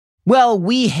Well,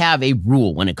 we have a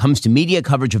rule when it comes to media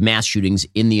coverage of mass shootings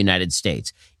in the United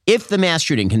States. If the mass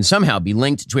shooting can somehow be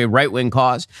linked to a right-wing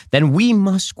cause, then we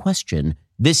must question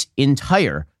this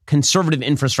entire conservative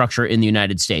infrastructure in the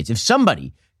United States. If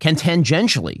somebody can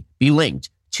tangentially be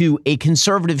linked to a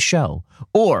conservative show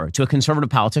or to a conservative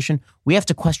politician, we have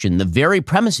to question the very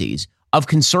premises of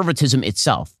conservatism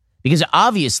itself. Because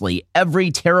obviously, every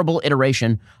terrible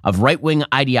iteration of right-wing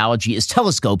ideology is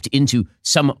telescoped into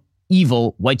some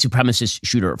evil white supremacist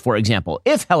shooter, for example.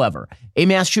 If, however, a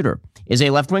mass shooter is a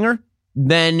left-winger,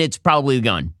 then it's probably a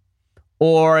gun,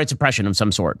 or it's oppression of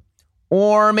some sort,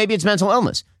 or maybe it's mental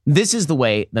illness. This is the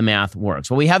way the math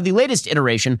works. Well, we have the latest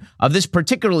iteration of this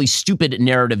particularly stupid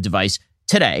narrative device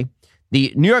today.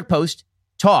 The New York Post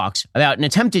talks about an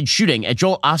attempted shooting at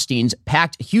Joel Osteen's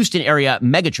packed Houston area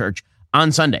megachurch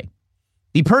on Sunday.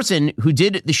 The person who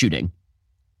did the shooting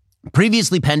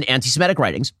previously penned anti-Semitic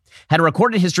writings, had a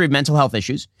recorded history of mental health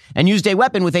issues, and used a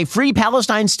weapon with a Free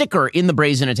Palestine sticker in the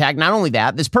brazen attack. Not only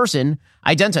that, this person,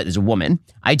 identified as a woman,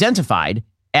 identified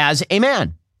as a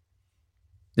man.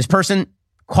 This person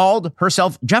called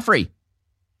herself Jeffrey.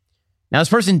 Now, this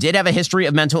person did have a history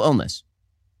of mental illness.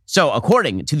 So,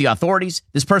 according to the authorities,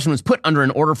 this person was put under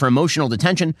an order for emotional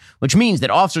detention, which means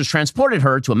that officers transported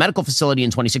her to a medical facility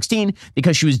in 2016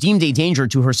 because she was deemed a danger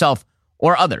to herself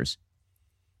or others.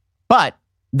 But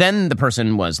then the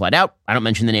person was let out. I don't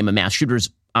mention the name of mass shooters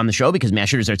on the show because mass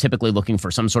shooters are typically looking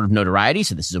for some sort of notoriety.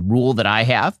 So this is a rule that I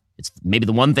have. It's maybe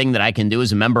the one thing that I can do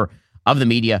as a member of the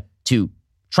media to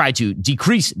try to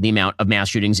decrease the amount of mass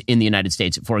shootings in the United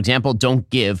States. For example, don't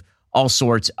give all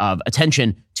sorts of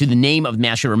attention to the name of the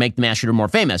mass shooter, make the mass shooter more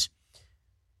famous.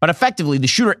 But effectively, the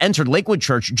shooter entered Lakewood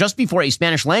Church just before a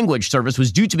Spanish language service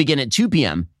was due to begin at 2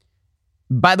 p.m.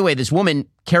 By the way, this woman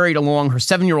carried along her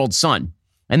 7-year-old son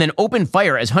and then opened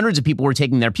fire as hundreds of people were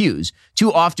taking their pews.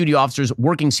 2 off-duty officers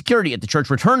working security at the church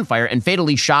returned fire and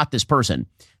fatally shot this person.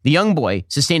 The young boy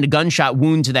sustained a gunshot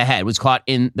wound to the head, was caught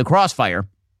in the crossfire.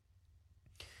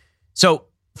 So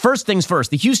first things first,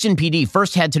 the Houston PD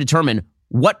first had to determine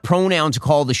what pronoun to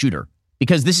call the shooter,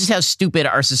 because this is how stupid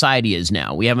our society is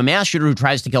now. We have a mass shooter who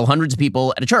tries to kill hundreds of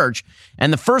people at a church,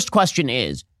 and the first question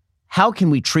is, how can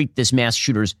we treat this mass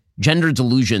shooter's gender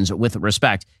delusions with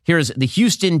respect? Here's the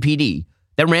Houston PD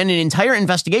that ran an entire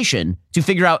investigation to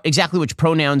figure out exactly which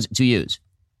pronouns to use.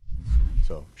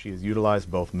 So she has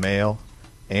utilized both male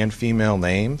and female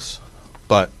names,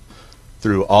 but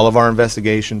through all of our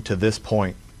investigation to this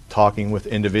point, talking with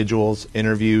individuals,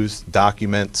 interviews,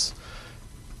 documents,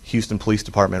 Houston Police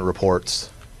Department reports,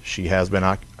 she has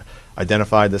been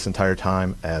identified this entire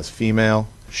time as female,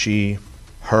 she,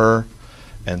 her,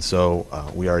 and so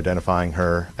we are identifying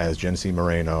her as Genesee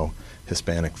Moreno,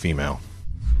 Hispanic female.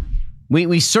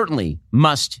 We certainly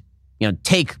must,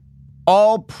 take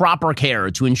all proper care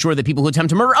to ensure that people who attempt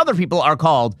to murder other people are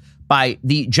called by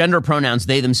the gender pronouns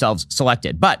they themselves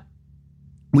selected. But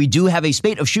we do have a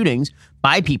spate of shootings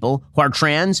by people who are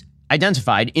trans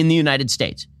identified in the United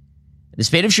States. The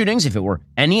spate of shootings, if it were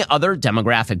any other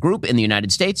demographic group in the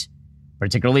United States,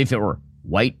 particularly if it were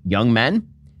white young men,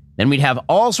 then we'd have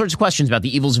all sorts of questions about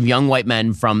the evils of young white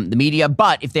men from the media.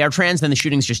 But if they are trans, then the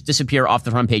shootings just disappear off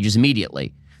the front pages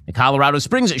immediately. The Colorado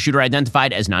Springs shooter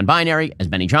identified as non-binary, as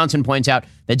Benny Johnson points out.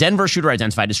 The Denver shooter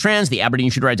identified as trans. The Aberdeen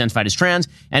shooter identified as trans.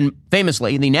 And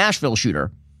famously, the Nashville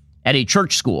shooter at a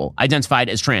church school identified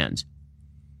as trans.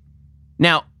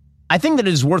 Now, I think that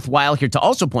it is worthwhile here to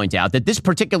also point out that this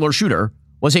particular shooter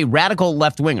was a radical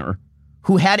left-winger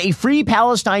who had a Free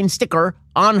Palestine sticker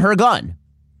on her gun.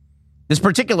 This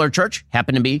particular church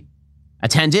happened to be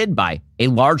attended by a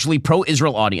largely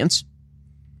pro-Israel audience.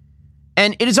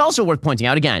 And it is also worth pointing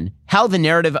out, again, how the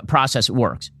narrative process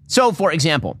works. So, for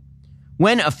example,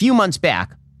 when a few months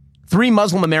back, 3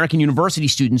 Muslim American university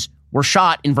students were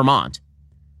shot in Vermont,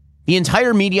 the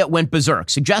entire media went berserk,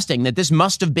 suggesting that this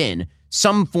must have been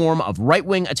some form of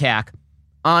right-wing attack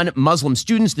on Muslim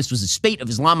students. This was a spate of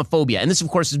Islamophobia. And this, of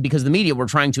course, is because the media were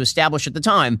trying to establish at the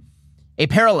time a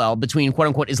parallel between,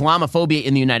 quote-unquote, Islamophobia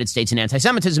in the United States and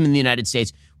anti-Semitism in the United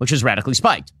States, which was radically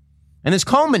spiked. And this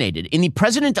culminated in the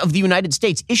President of the United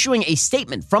States issuing a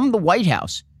statement from the White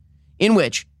House in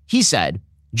which he said,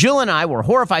 Jill and I were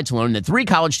horrified to learn that 3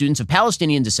 college students of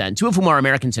Palestinian descent, 2 of whom are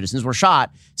American citizens, were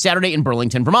shot Saturday in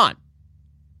Burlington, Vermont.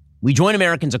 We join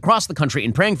Americans across the country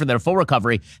in praying for their full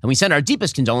recovery, and we send our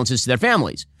deepest condolences to their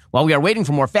families. While we are waiting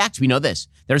for more facts, we know this.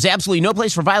 There's absolutely no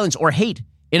place for violence or hate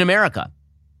in America.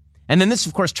 And then this,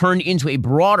 of course, turned into a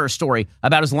broader story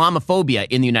about Islamophobia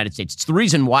in the United States. It's the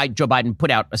reason why Joe Biden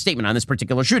put out a statement on this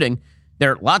particular shooting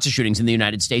There are lots of shootings in the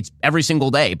United States every single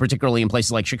day, particularly in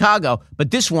places like Chicago. But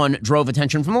this one drove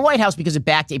attention from the White House because it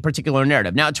backed a particular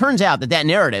narrative. Now, it turns out that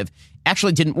narrative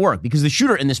actually didn't work because the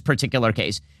shooter in this particular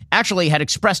case actually had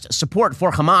expressed support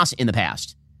for Hamas in the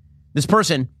past. This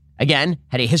person, again,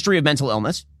 had a history of mental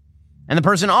illness. And the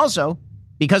person also,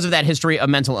 because of that history of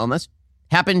mental illness,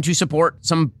 happened to support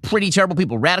some pretty terrible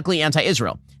people, radically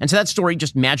anti-Israel. And so that story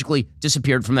just magically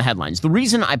disappeared from the headlines. The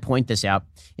reason I point this out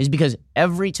is because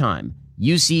every time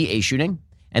you see a shooting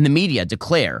and the media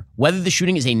declare whether the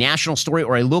shooting is a national story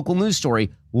or a local news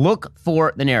story, look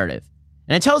for the narrative.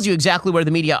 And it tells you exactly where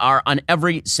the media are on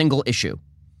every single issue.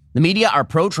 The media are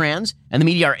pro-trans and the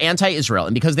media are anti-Israel.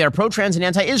 And because they are pro-trans and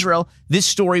anti-Israel, this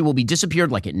story will be disappeared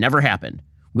like it never happened.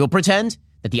 We'll pretend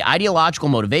that the ideological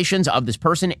motivations of this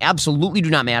person absolutely do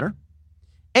not matter.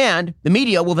 And the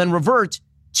media will then revert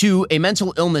to a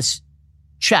mental illness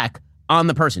check on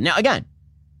the person. Now, again,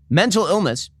 mental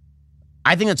illness,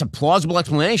 I think that's a plausible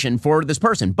explanation for this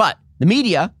person. But the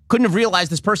media couldn't have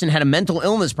realized this person had a mental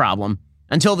illness problem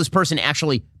until this person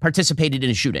actually participated in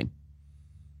a shooting.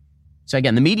 So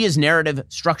again, the media's narrative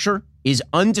structure is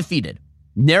undefeated.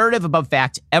 Narrative above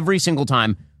fact every single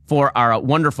time for our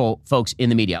wonderful folks in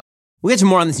the media. We'll get to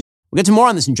more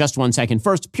on this in just 1 second.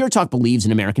 First, Pure Talk believes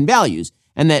in American values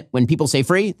and that when people say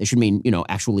free, they should mean,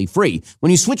 actually free. When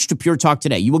you switch to Pure Talk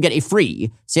today, you will get a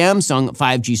free Samsung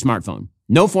 5G smartphone.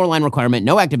 No 4-line requirement,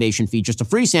 no activation fee, just a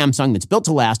free Samsung that's built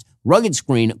to last, rugged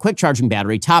screen, quick charging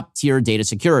battery, top-tier data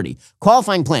security.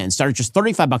 Qualifying plans start at just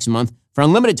 $35 a month for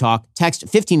unlimited talk, text,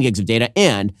 15 gigs of data,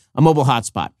 and a mobile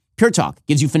hotspot. Pure Talk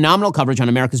gives you phenomenal coverage on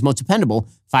America's most dependable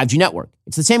 5G network.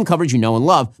 It's the same coverage you know and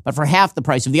love, but for half the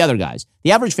price of the other guys.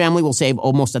 The average family will save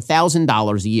almost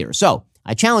 $1,000 a year. So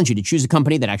I challenge you to choose a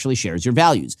company that actually shares your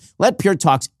values. Let Pure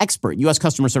Talk's expert U.S.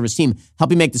 customer service team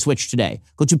help you make the switch today.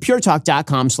 Go to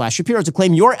puretalk.com/Shapiro to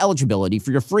claim your eligibility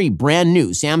for your free brand new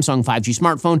Samsung 5G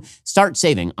smartphone. Start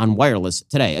saving on wireless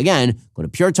today. Again, go to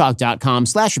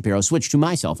puretalk.com/Shapiro. Switch to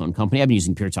my cell phone company. I've been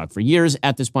using Pure Talk for years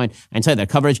at this point. I can tell you that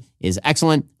coverage is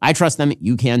excellent. I trust them.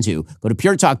 You can too. Go to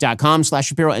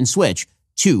puretalk.com/Shapiro and switch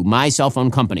to my cell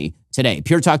phone company today.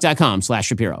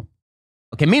 puretalk.com/Shapiro.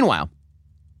 Okay, meanwhile,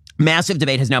 massive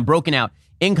debate has now broken out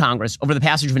in Congress over the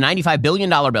passage of a $95 billion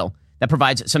bill that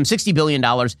provides some $60 billion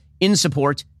in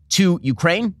support to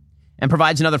Ukraine and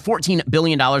provides another $14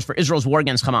 billion for Israel's war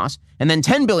against Hamas, and then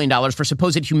 $10 billion for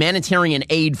supposed humanitarian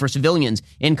aid for civilians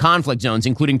in conflict zones,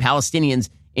 including Palestinians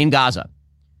in Gaza.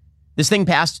 This thing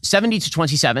passed 70 to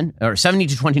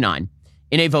 29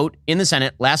 in a vote in the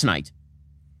Senate last night,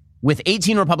 with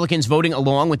 18 Republicans voting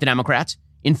along with the Democrats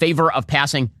in favor of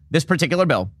passing this particular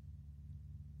bill.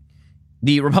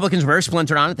 The Republicans were very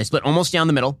splintered on it. They split almost down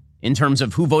the middle in terms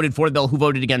of who voted for the bill, who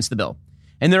voted against the bill.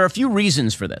 And there are a few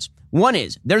reasons for this. One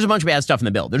is there's a bunch of bad stuff in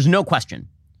the bill. There's no question.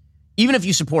 Even if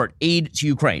you support aid to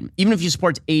Ukraine, even if you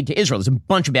support aid to Israel, there's a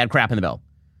bunch of bad crap in the bill.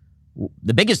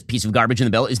 The biggest piece of garbage in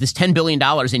the bill is this $10 billion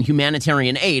in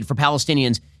humanitarian aid for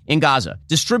Palestinians in Gaza.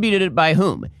 Distributed by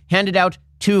whom? Handed out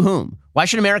to whom? Why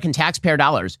should American taxpayer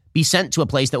dollars be sent to a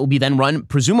place that will be then run,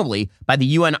 presumably, by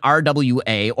the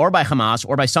UNRWA or by Hamas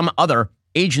or by some other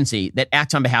agency that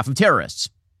acts on behalf of terrorists?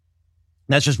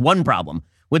 That's just one problem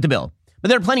with the bill. But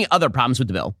there are plenty of other problems with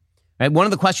the bill. Right? One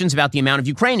of the questions about the amount of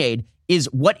Ukraine aid is,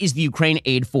 what is the Ukraine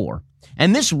aid for?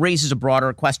 And this raises a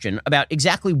broader question about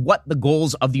exactly what the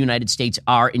goals of the United States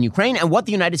are in Ukraine and what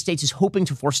the United States is hoping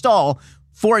to forestall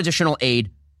for additional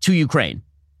aid to Ukraine.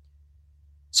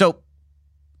 So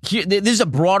here, this is a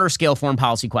broader scale foreign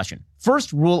policy question.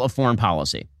 First rule of foreign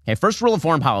policy. Okay, first rule of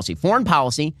foreign policy. Foreign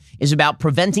policy is about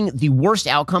preventing the worst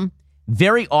outcome,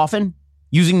 very often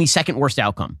using the second worst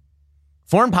outcome.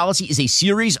 Foreign policy is a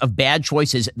series of bad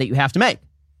choices that you have to make.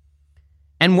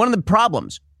 And one of the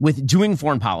problems with doing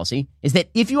foreign policy is that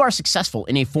if you are successful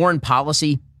in a foreign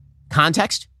policy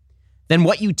context, then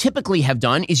what you typically have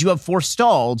done is you have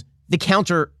forestalled the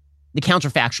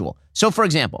counterfactual. So, for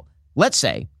example, let's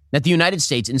say that the United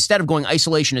States, instead of going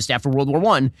isolationist after World War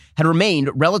I, had remained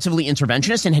relatively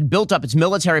interventionist and had built up its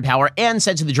military power and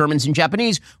said to the Germans and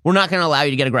Japanese, we're not going to allow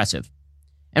you to get aggressive.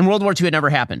 And World War II had never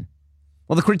happened.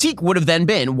 Well, the critique would have then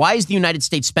been, why is the United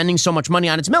States spending so much money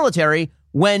on its military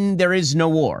when there is no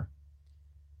war?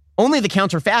 Only the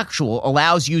counterfactual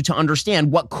allows you to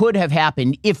understand what could have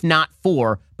happened if not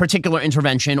for particular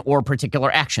intervention or particular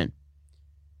action.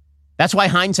 That's why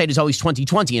hindsight is always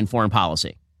 20/20 in foreign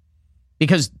policy.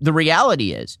 Because the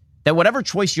reality is that whatever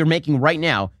choice you're making right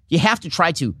now, you have to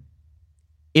try to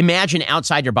imagine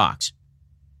outside your box.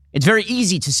 It's very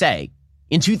easy to say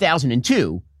in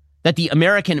 2002 that the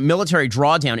American military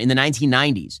drawdown in the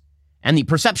 1990s and the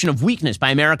perception of weakness by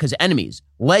America's enemies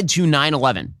led to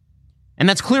 9/11. And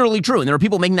that's clearly true. And there were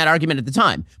people making that argument at the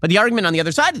time. But the argument on the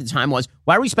other side at the time was,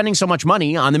 why are we spending so much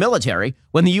money on the military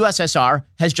when the USSR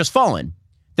has just fallen?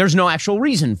 There's no actual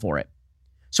reason for it.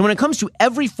 So when it comes to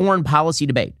every foreign policy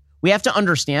debate, we have to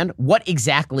understand what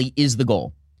exactly is the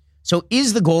goal. So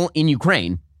is the goal in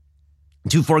Ukraine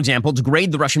to, for example,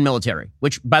 degrade the Russian military,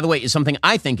 which, by the way, is something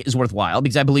I think is worthwhile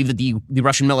because I believe that the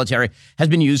Russian military has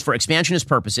been used for expansionist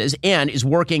purposes and is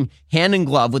working hand in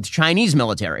glove with the Chinese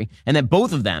military, and that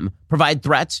both of them provide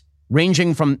threats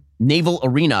ranging from naval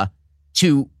arena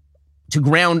to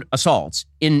ground assaults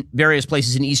in various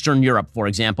places in Eastern Europe, for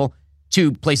example,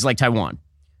 to places like Taiwan.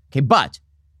 Okay, but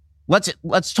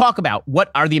let's talk about what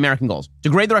are the American goals.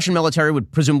 Degrade the Russian military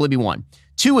would presumably be one.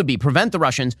 Two would be prevent the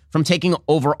Russians from taking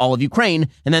over all of Ukraine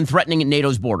and then threatening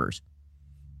NATO's borders.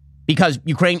 Because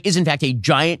Ukraine is, in fact, a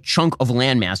giant chunk of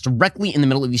landmass directly in the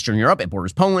middle of Eastern Europe. It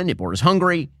borders Poland, it borders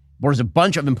Hungary, it borders a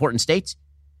bunch of important states.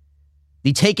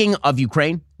 The taking of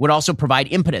Ukraine would also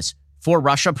provide impetus for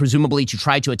Russia, presumably to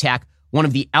try to attack one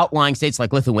of the outlying states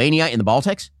like Lithuania in the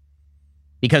Baltics.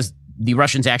 Because the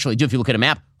Russians actually do, if you look at a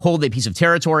map, hold a piece of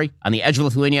territory on the edge of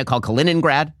Lithuania called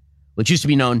Kaliningrad, which used to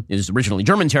be known, it was originally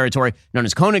German territory, known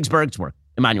as Königsberg. It's where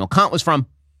Immanuel Kant was from.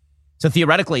 So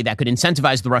theoretically, that could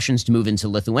incentivize the Russians to move into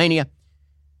Lithuania.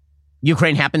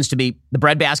 Ukraine happens to be the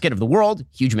breadbasket of the world.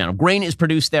 Huge amount of grain is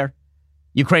produced there.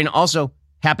 Ukraine also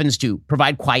happens to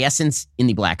provide quiescence in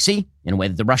the Black Sea in a way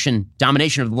that the Russian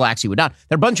domination of the Black Sea would not.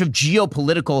 There are a bunch of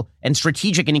geopolitical and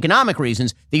strategic and economic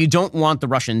reasons that you don't want the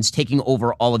Russians taking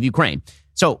over all of Ukraine.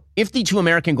 So if the two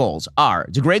American goals are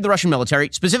degrade the Russian military,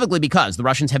 specifically because the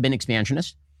Russians have been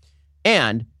expansionists,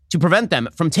 and to prevent them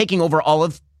from taking over all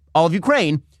of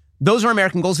Ukraine, those are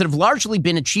American goals that have largely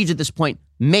been achieved at this point,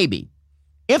 maybe.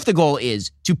 If the goal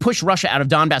is to push Russia out of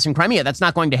Donbass and Crimea, that's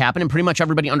not going to happen, and pretty much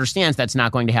everybody understands that's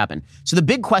not going to happen. So the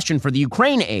big question for the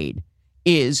Ukraine aid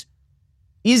is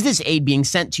this aid being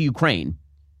sent to Ukraine?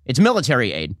 It's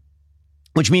military aid,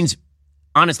 which means,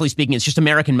 honestly speaking, it's just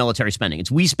American military spending.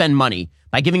 It's we spend money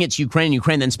by giving it to Ukraine, and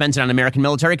Ukraine then spends it on American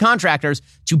military contractors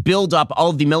to build up all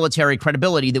of the military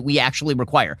credibility that we actually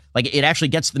require. Like, it actually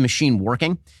gets the machine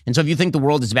working. And so if you think the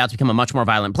world is about to become a much more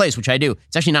violent place, which I do,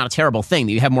 it's actually not a terrible thing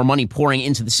that you have more money pouring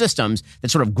into the systems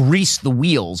that sort of grease the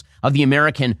wheels of the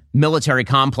American military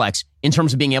complex in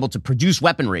terms of being able to produce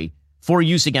weaponry for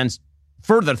use against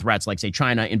further threats like, say,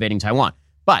 China invading Taiwan.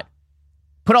 But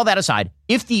put all that aside,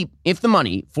 if the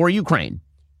money for Ukraine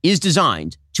is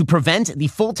designed to prevent the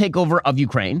full takeover of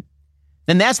Ukraine,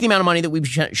 then that's the amount of money that we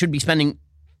should be spending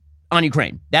on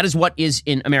Ukraine. That is what is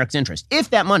in America's interest.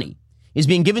 If that money is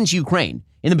being given to Ukraine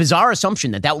in the bizarre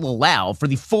assumption that will allow for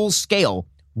the full-scale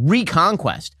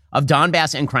reconquest of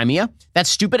Donbass and Crimea, that's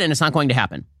stupid and it's not going to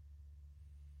happen.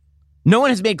 No one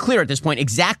has made clear at this point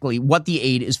exactly what the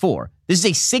aid is for. This is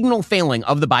a signal failing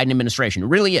of the Biden administration. It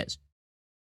really is.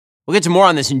 We'll get to more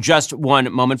on this in just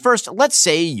one moment. First, let's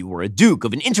say you were a duke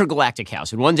of an intergalactic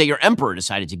house, and one day your emperor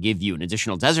decided to give you an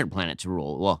additional desert planet to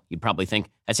rule. Well, you'd probably think,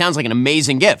 that sounds like an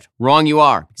amazing gift. Wrong you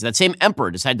are, because that same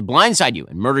emperor decided to blindside you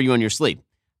and murder you in your sleep.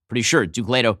 Pretty sure Duke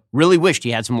Leto really wished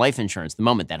he had some life insurance the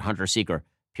moment that hunter-seeker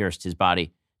pierced his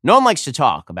body. No one likes to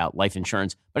talk about life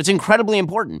insurance, but it's incredibly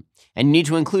important, and you need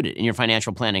to include it in your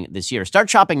financial planning this year. Start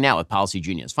shopping now with Policy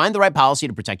Genius. Find the right policy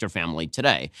to protect your family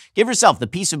today. Give yourself the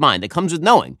peace of mind that comes with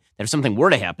knowing that if something were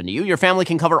to happen to you, your family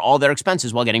can cover all their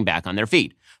expenses while getting back on their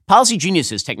feet. Policy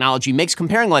Genius's technology makes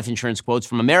comparing life insurance quotes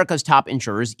from America's top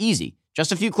insurers easy.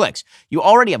 Just a few clicks. You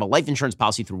already have a life insurance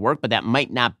policy through work, but that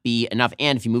might not be enough.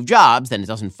 And if you move jobs, then it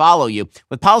doesn't follow you.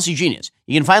 With Policy Genius,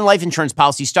 you can find life insurance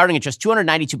policies starting at just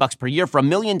 $292 per year for $1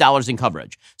 million in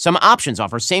coverage. Some options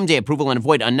offer same-day approval and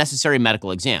avoid unnecessary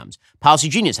medical exams. Policy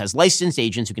Genius has licensed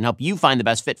agents who can help you find the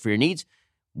best fit for your needs.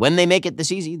 When they make it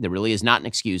this easy, there really is not an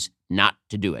excuse not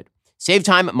to do it. Save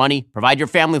time, money, provide your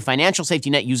family a financial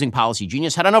safety net using Policy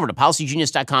Genius. Head on over to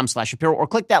policygenius.com/Shapiro or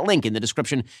click that link in the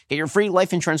description. Get your free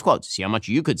life insurance quotes. See how much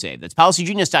you could save. That's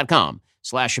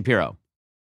policygenius.com/Shapiro.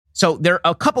 So there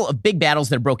are a couple of big battles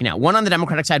that are broken out, one on the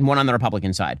Democratic side and one on the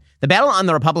Republican side. The battle on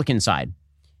the Republican side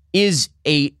is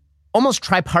a almost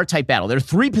tripartite battle. There are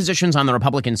three positions on the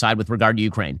Republican side with regard to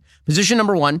Ukraine. Position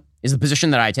number one is the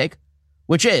position that I take,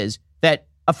 which is that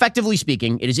effectively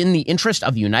speaking, it is in the interest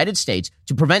of the United States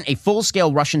to prevent a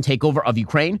full-scale Russian takeover of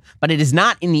Ukraine, but it is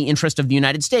not in the interest of the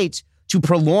United States to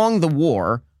prolong the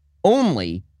war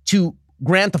only to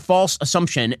grant the false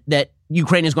assumption that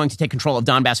Ukraine is going to take control of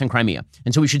Donbass and Crimea.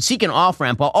 And so we should seek an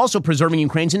off-ramp while also preserving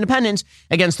Ukraine's independence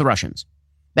against the Russians.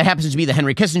 That happens to be the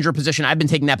Henry Kissinger position. I've been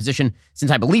taking that position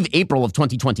since, I believe, April of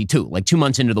 2022, like 2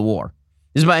 months into the war.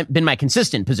 This has been my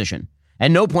consistent position.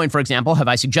 At no point, for example, have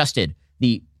I suggested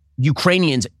the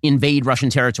Ukrainians invade Russian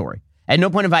territory. At no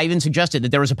point have I even suggested that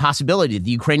there was a possibility that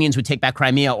the Ukrainians would take back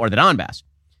Crimea or the Donbass.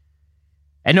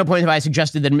 At no point have I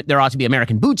suggested that there ought to be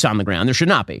American boots on the ground. There should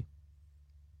not be.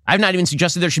 I've not even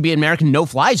suggested there should be an American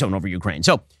no-fly zone over Ukraine.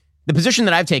 So the position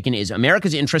that I've taken is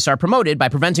America's interests are promoted by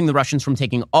preventing the Russians from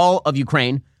taking all of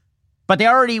Ukraine, but they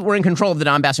already were in control of the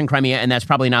Donbass and Crimea, and that's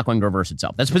probably not going to reverse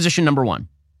itself. That's position number one.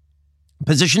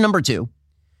 Position number two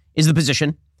is the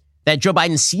position that Joe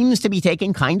Biden seems to be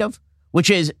taking, kind of, which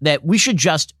is that we should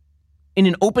just, in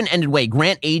an open-ended way,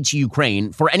 grant aid to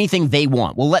Ukraine for anything they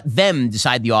want. We'll let them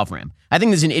decide the off-ramp. I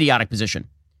think this is an idiotic position.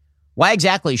 Why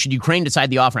exactly should Ukraine decide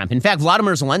the off-ramp? In fact,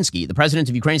 Vladimir Zelensky, the president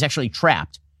of Ukraine, is actually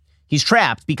trapped. He's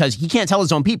trapped because he can't tell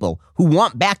his own people who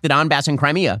want back the Donbass and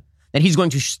Crimea that he's going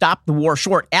to stop the war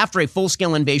short after a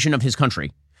full-scale invasion of his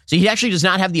country. So he actually does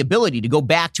not have the ability to go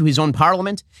back to his own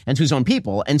parliament and to his own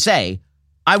people and say,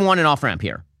 I want an off-ramp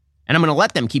here. And I'm going to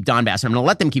let them keep Donbass and I'm going to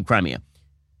let them keep Crimea,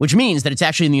 which means that it's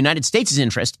actually in the United States'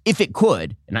 interest, if it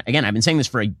could, and again, I've been saying this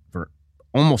for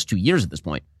almost 2 years at this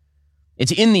point,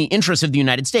 it's in the interest of the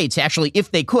United States to actually,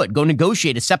 if they could, go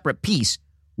negotiate a separate peace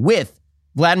with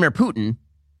Vladimir Putin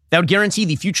that would guarantee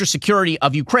the future security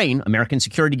of Ukraine, American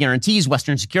security guarantees,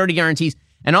 Western security guarantees,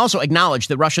 and also acknowledge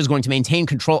that Russia is going to maintain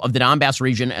control of the Donbass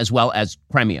region as well as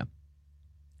Crimea.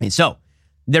 And so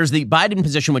there's the Biden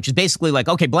position, which is basically like,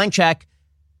 okay, blank check,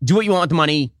 do what you want with the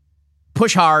money,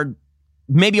 push hard,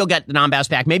 maybe you'll get the Donbass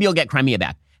back, maybe you'll get Crimea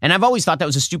back. And I've always thought that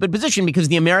was a stupid position because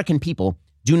the American people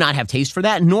do not have taste for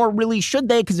that, nor really should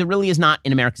they, because it really is not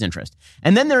in America's interest.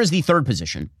 And then there is the third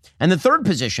position. And the third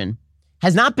position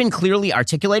has not been clearly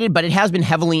articulated, but it has been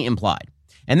heavily implied.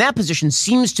 And that position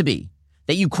seems to be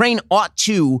that Ukraine ought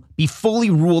to be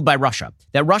fully ruled by Russia,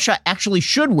 that Russia actually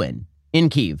should win in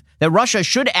Kyiv, that Russia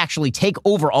should actually take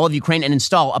over all of Ukraine and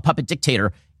install a puppet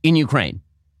dictator in Ukraine.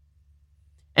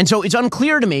 And so it's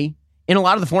unclear to me in a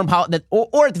lot of the foreign policy,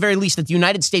 or at the very least, that the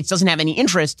United States doesn't have any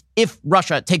interest if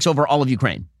Russia takes over all of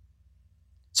Ukraine.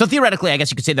 So theoretically, I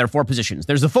guess you could say there are four positions.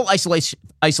 There's the full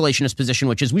isolationist position,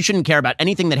 which is we shouldn't care about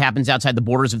anything that happens outside the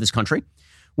borders of this country,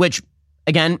 which,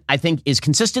 again, I think is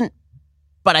consistent,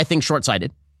 but I think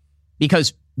short-sighted.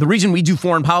 Because the reason we do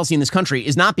foreign policy in this country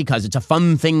is not because it's a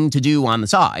fun thing to do on the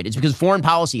side. It's because foreign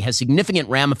policy has significant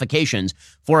ramifications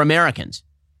for Americans.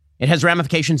 It has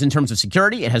ramifications in terms of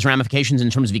security. It has ramifications in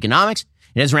terms of economics.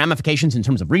 It has ramifications in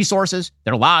terms of resources.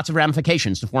 There are lots of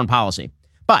ramifications to foreign policy.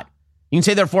 But you can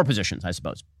say there are four positions, I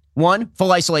suppose. One, full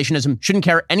isolationism. Shouldn't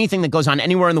care anything that goes on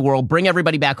anywhere in the world. Bring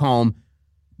everybody back home.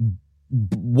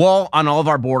 Wall on all of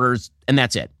our borders. And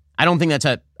that's it. I don't think that's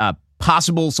a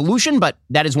possible solution, but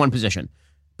that is one position.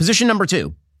 Position number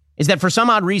two is that for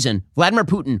some odd reason, Vladimir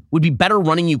Putin would be better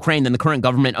running Ukraine than the current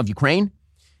government of Ukraine.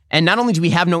 And not only do we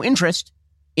have no interest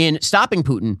in stopping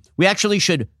Putin, we actually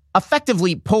should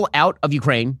effectively pull out of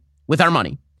Ukraine with our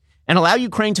money and allow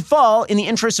Ukraine to fall in the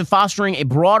interest of fostering a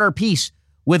broader peace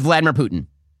with Vladimir Putin.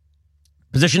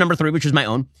 Position number three, which is my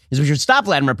own, is we should stop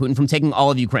Vladimir Putin from taking all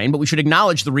of Ukraine, but we should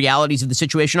acknowledge the realities of the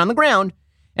situation on the ground,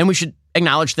 and we should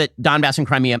acknowledge that Donbass and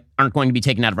Crimea aren't going to be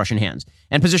taken out of Russian hands.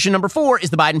 And position number four is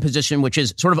the Biden position, which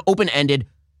is sort of open-ended,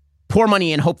 pour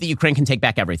money and hope that Ukraine can take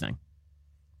back everything.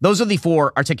 Those are the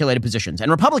four articulated positions. And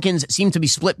Republicans seem to be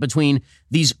split between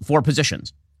these four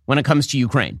positions when it comes to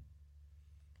Ukraine.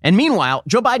 And meanwhile,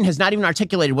 Joe Biden has not even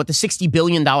articulated what the $60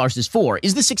 billion is for.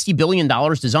 Is the $60 billion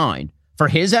designed for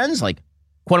his ends, like,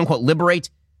 quote unquote,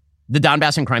 liberate the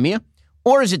Donbass and Crimea?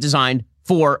 Or is it designed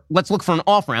for, let's look for an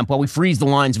off-ramp while we freeze the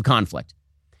lines of conflict?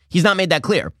 He's not made that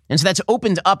clear. And so that's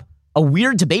opened up a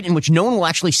weird debate in which no one will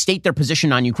actually state their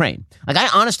position on Ukraine. Like, I,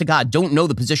 honest to God, don't know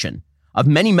the position of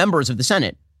many members of the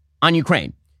Senate on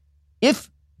Ukraine.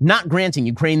 If not granting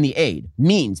Ukraine the aid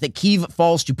means that Kyiv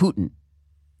falls to Putin,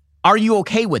 are you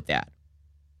okay with that?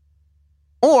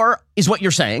 Or is what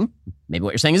you're saying, maybe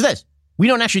what you're saying is this: we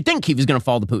don't actually think Kyiv is going to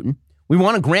fall to Putin. We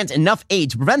want to grant enough aid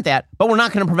to prevent that, but we're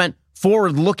not going to prevent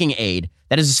forward-looking aid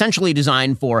that is essentially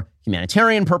designed for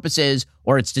humanitarian purposes,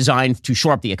 or it's designed to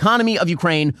shore up the economy of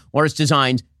Ukraine, or it's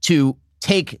designed to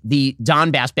take the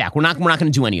Donbass back. We're not going to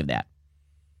do any of that.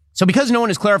 So because no one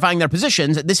is clarifying their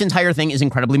positions, this entire thing is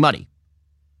incredibly muddy.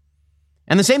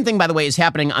 And the same thing, by the way, is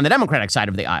happening on the Democratic side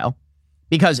of the aisle,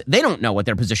 because they don't know what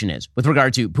their position is with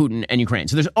regard to Putin and Ukraine.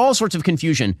 So there's all sorts of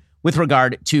confusion with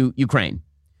regard to Ukraine.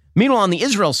 Meanwhile, on the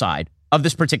Israel side of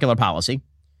this particular policy,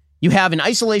 you have an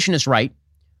isolationist right,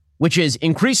 which is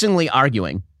increasingly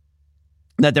arguing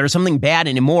that there is something bad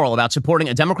and immoral about supporting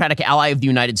a democratic ally of the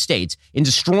United States in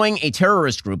destroying a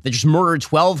terrorist group that just murdered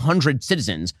 1,200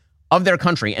 citizens of their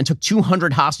country and took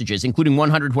 200 hostages, including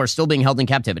 100 who are still being held in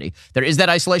captivity. There is that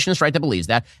isolationist right that believes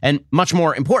that. And much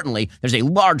more importantly, there's a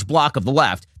large block of the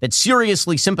left that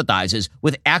seriously sympathizes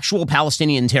with actual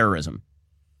Palestinian terrorism.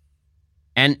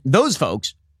 And those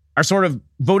folks are sort of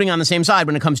voting on the same side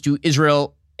when it comes to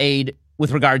Israel aid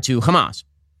with regard to Hamas.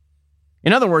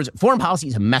 In other words, foreign policy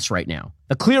is a mess right now.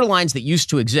 The clear lines that used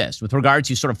to exist with regard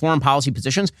to sort of foreign policy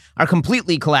positions are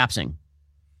completely collapsing.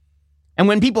 And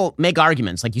when people make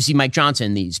arguments, like you see Mike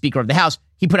Johnson, the Speaker of the House,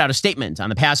 he put out a statement on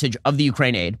the passage of the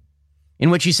Ukraine aid in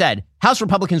which he said, House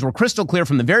Republicans were crystal clear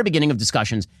from the very beginning of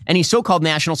discussions, any so-called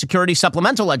national security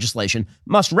supplemental legislation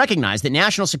must recognize that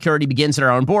national security begins at our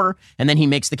own border. And then he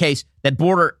makes the case that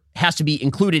border has to be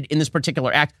included in this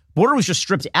particular act. Border was just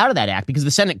stripped out of that act because the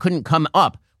Senate couldn't come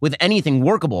up with anything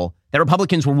workable that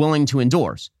Republicans were willing to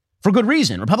endorse. For good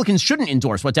reason. Republicans shouldn't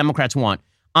endorse what Democrats want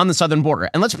on the southern border.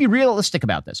 And let's be realistic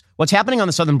about this. What's happening on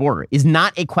the southern border is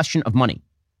not a question of money.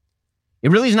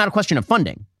 It really is not a question of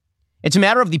funding. It's a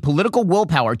matter of the political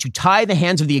willpower to tie the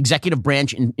hands of the executive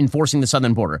branch in enforcing the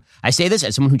southern border. I say this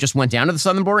as someone who just went down to the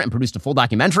southern border and produced a full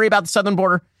documentary about the southern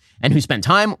border and who spent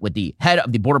time with the head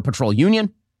of the Border Patrol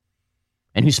Union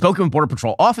and who's spoken with Border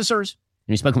Patrol officers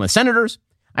and who's spoken with senators.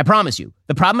 I promise you,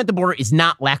 the problem at the border is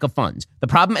not lack of funds. The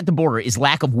problem at the border is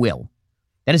lack of will.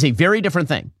 That is a very different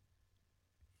thing.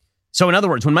 So in other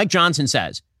words, when Mike Johnson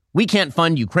says, we can't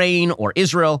fund Ukraine or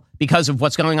Israel because of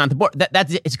what's going on at the border,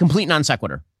 it's a complete non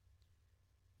sequitur.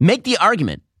 Make the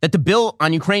argument that the bill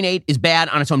on Ukraine aid is bad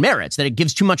on its own merits, that it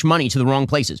gives too much money to the wrong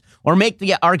places. Or make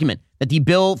the argument that the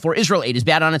bill for Israel aid is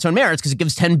bad on its own merits because it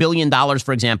gives $10 billion,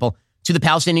 for example, to the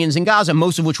Palestinians in Gaza,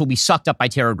 most of which will be sucked up by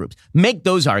terror groups. Make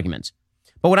those arguments.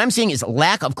 But what I'm seeing is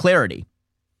lack of clarity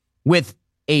with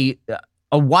a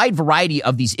wide variety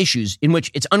of these issues in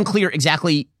which it's unclear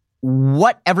exactly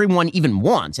what everyone even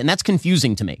wants. And that's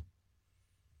confusing to me.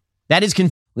 That is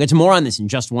confusing. We'll get to more on this in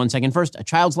just 1 second. First, a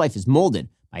child's life is molded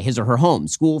by his or her home,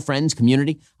 school, friends,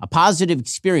 community. A positive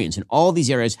experience in all these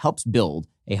areas helps build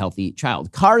a healthy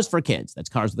child. Cars for Kids, that's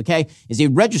Cars with a K, is a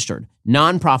registered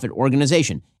nonprofit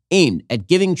organization aimed at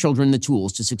giving children the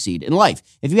tools to succeed in life.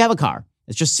 If you have a car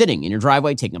that's just sitting in your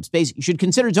driveway, taking up space, you should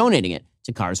consider donating it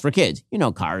to Cars for Kids. You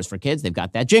know Cars for Kids. They've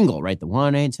got that jingle, right? The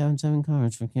 1-877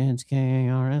 Cars for Kids,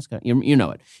 K-A-R-S. You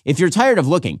know it. If you're tired of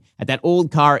looking at that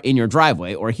old car in your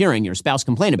driveway or hearing your spouse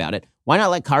complain about it, why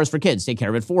not let Cars for Kids take care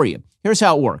of it for you? Here's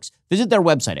how it works. Visit their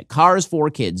website at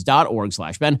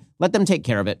carsforkids.org/Ben. Let them take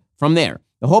care of it from there.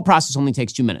 The whole process only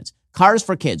takes 2 minutes. Cars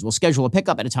for Kids will schedule a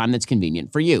pickup at a time that's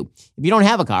convenient for you. If you don't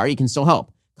have a car, you can still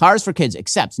help. Cars for Kids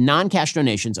accepts non-cash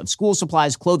donations of school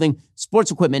supplies, clothing,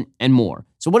 sports equipment, and more.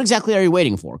 So what exactly are you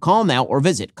waiting for? Call now or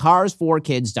visit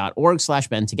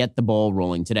carsforkids.org/Ben to get the ball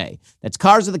rolling today. That's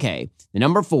Cars with a K, the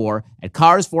number 4 at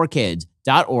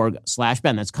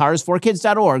carsforkids.org/Ben. That's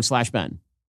carsforkids.org/Ben.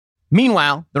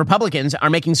 Meanwhile, the Republicans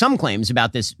are making some claims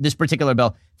about this particular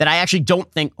bill that I actually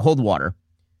don't think hold water.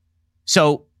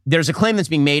 So there's a claim that's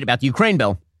being made about the Ukraine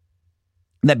bill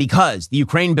that because the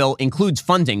Ukraine bill includes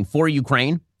funding for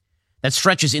Ukraine that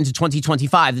stretches into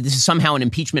 2025, that this is somehow an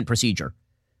impeachment procedure.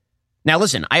 Now,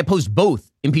 listen, I opposed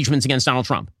both impeachments against Donald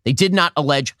Trump. They did not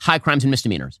allege high crimes and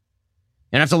misdemeanors.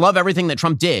 And I have to love everything that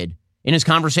Trump did in his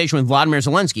conversation with Vladimir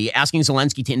Zelensky, asking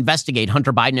Zelensky to investigate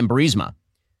Hunter Biden and Burisma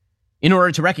in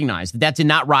order to recognize that that did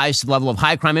not rise to the level of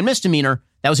high crime and misdemeanor.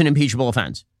 That was an impeachable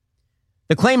offense.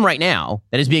 The claim right now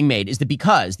that is being made is that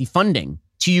because the funding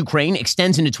to Ukraine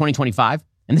extends into 2025,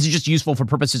 and this is just useful for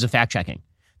purposes of fact-checking,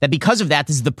 that because of that,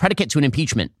 this is the predicate to an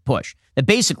impeachment push. That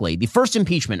basically, the first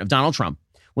impeachment of Donald Trump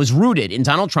was rooted in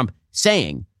Donald Trump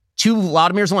saying to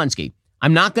Vladimir Zelensky,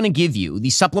 I'm not going to give you the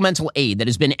supplemental aid that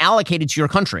has been allocated to your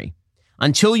country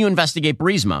until you investigate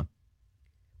Burisma.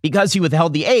 Because he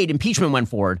withheld the aid, impeachment went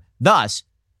forward. Thus,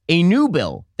 a new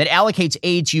bill that allocates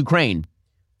aid to Ukraine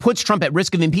puts Trump at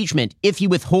risk of impeachment if he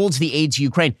withholds the aid to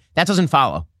Ukraine. That doesn't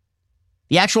follow.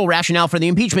 The actual rationale for the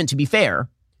impeachment, to be fair,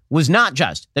 was not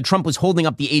just that Trump was holding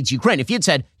up the aid to Ukraine. If he had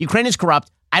said, Ukraine is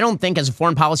corrupt, I don't think as a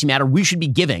foreign policy matter, we should be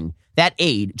giving that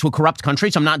aid to a corrupt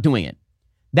country, so I'm not doing it.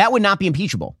 That would not be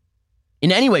impeachable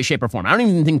in any way, shape, or form. I don't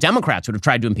even think Democrats would have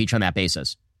tried to impeach on that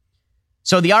basis.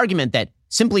 So the argument that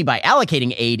simply by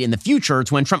allocating aid in the future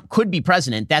to when Trump could be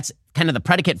president, that's kind of the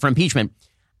predicate for impeachment,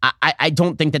 I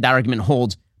don't think that argument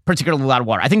holds particularly a lot of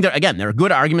water. I think there are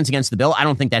good arguments against the bill. I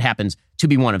don't think that happens to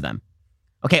be one of them.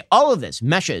 Okay, all of this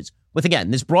meshes with,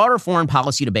 again, this broader foreign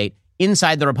policy debate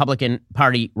inside the Republican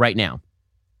Party right now.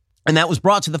 And that was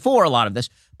brought to the fore, a lot of this,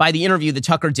 by the interview that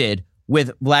Tucker did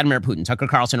with Vladimir Putin. Tucker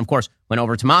Carlson, of course, went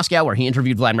over to Moscow where he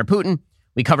interviewed Vladimir Putin.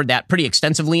 We covered that pretty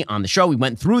extensively on the show. We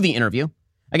went through the interview.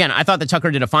 Again, I thought that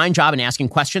Tucker did a fine job in asking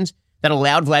questions that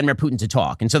allowed Vladimir Putin to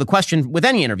talk. And so the question with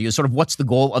any interview is sort of what's the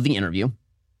goal of the interview?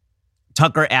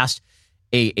 Tucker asked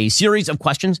a series of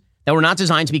questions that were not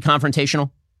designed to be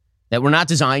confrontational, that were not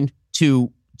designed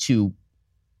to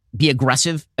be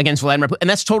aggressive against Vladimir Putin. And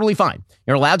that's totally fine.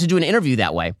 You're allowed to do an interview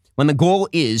that way when the goal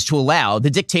is to allow the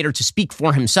dictator to speak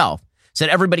for himself so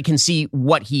that everybody can see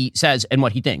what he says and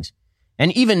what he thinks.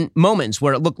 And even moments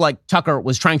where it looked like Tucker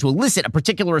was trying to elicit a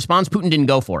particular response, Putin didn't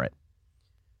go for it.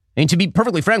 And to be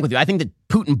perfectly frank with you, I think that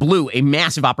Putin blew a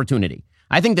massive opportunity.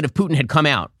 I think that if Putin had come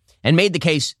out and made the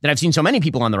case that I've seen so many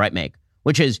people on the right make,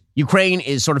 which is Ukraine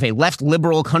is sort of a left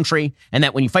liberal country, and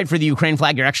that when you fight for the Ukraine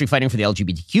flag, you're actually fighting for the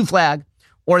LGBTQ flag,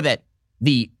 or that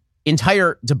the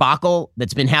entire debacle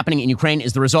that's been happening in Ukraine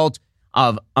is the result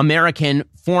of American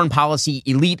foreign policy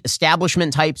elite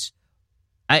establishment types.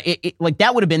 Like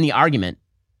that would have been the argument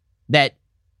that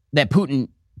Putin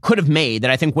could have made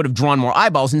that I think would have drawn more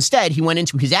eyeballs. Instead, he went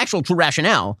into his actual true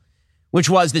rationale, which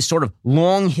was this sort of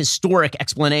long historic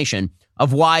explanation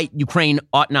of why Ukraine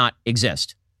ought not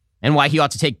exist and why he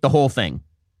ought to take the whole thing.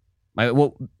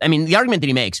 Well, I mean, the argument that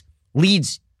he makes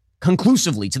leads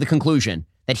conclusively to the conclusion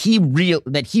that he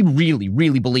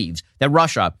really believes that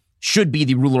Russia should be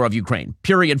the ruler of Ukraine,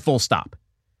 period, full stop.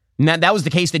 And that was the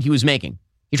case that he was making.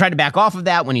 He tried to back off of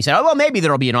that when he said, oh, well, maybe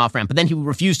there'll be an off-ramp, but then he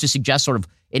refused to suggest sort of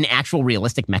an actual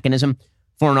realistic mechanism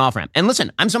for an off-ramp. And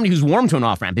listen, I'm somebody who's warm to an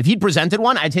off-ramp. If he'd presented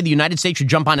one, I'd say the United States should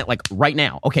jump on it like right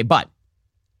now. Okay, but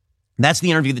that's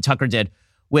the interview that Tucker did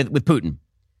with Putin.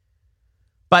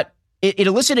 But it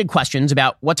elicited questions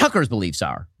about what Tucker's beliefs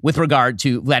are with regard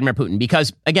to Vladimir Putin,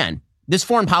 because, again, this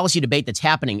foreign policy debate that's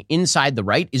happening inside the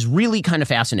right is really kind of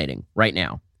fascinating right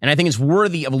now. And I think it's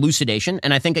worthy of elucidation.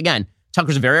 And I think, again,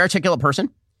 Tucker's a very articulate person,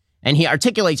 and he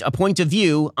articulates a point of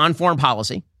view on foreign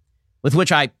policy with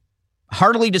which I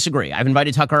heartily disagree. I've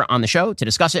invited Tucker on the show to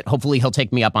discuss it. Hopefully he'll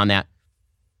take me up on that.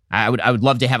 I would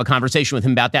love to have a conversation with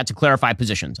him about that to clarify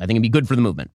positions. I think it'd be good for the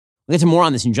movement. We'll get to more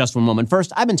on this in just one moment.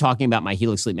 First, I've been talking about my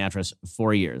Helix sleep mattress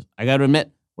for years. I got to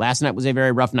admit, last night was a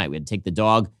very rough night. We had to take the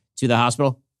dog to the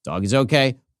hospital. Dog is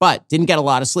okay, but didn't get a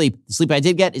lot of sleep. The sleep I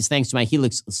did get is thanks to my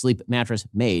Helix sleep mattress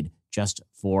made just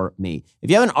for me. If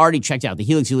you haven't already checked out the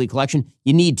Helix Elite Collection,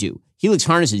 you need to. Helix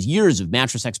harnesses years of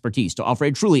mattress expertise to offer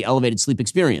a truly elevated sleep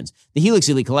experience. The Helix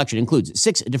Elite Collection includes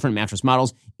 6 different mattress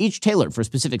models, each tailored for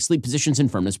specific sleep positions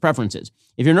and firmness preferences.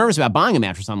 If you're nervous about buying a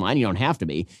mattress online, you don't have to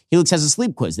be. Helix has a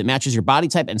sleep quiz that matches your body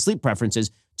type and sleep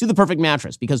preferences to the perfect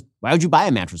mattress, because why would you buy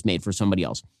a mattress made for somebody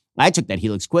else? I took that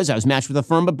Helix quiz. I was matched with a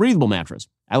firm but breathable mattress.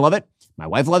 I love it. My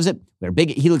wife loves it. We're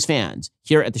big Helix fans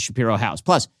here at the Shapiro House.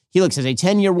 Plus, Helix has a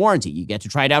 10-year warranty. You get to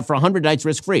try it out for 100 nights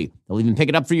risk-free. They'll even pick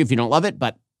it up for you if you don't love it,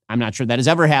 but I'm not sure that has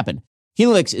ever happened.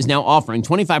 Helix is now offering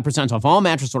 25% off all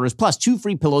mattress orders plus 2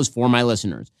 free pillows for my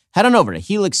listeners. Head on over to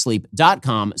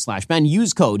helixsleep.com/Ben.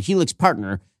 Use code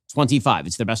HelixPartner25.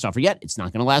 It's their best offer yet. It's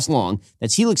not going to last long.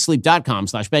 That's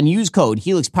helixsleep.com/Ben. Use code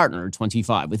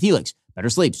HelixPartner25. With Helix, better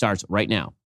sleep starts right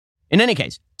now. In any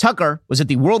case, Tucker was at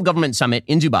the World Government Summit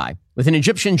in Dubai with an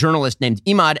Egyptian journalist named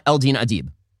Imad Eldin Adib.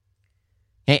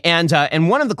 And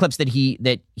one of the clips that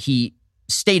he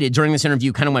stated during this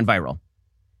interview kind of went viral.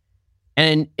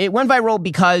 And it went viral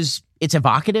because it's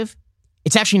evocative.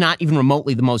 It's actually not even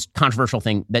remotely the most controversial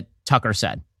thing that Tucker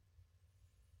said.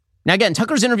 Now, again,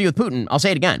 Tucker's interview with Putin, I'll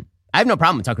say it again. I have no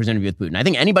problem with Tucker's interview with Putin. I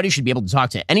think anybody should be able to talk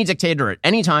to any dictator at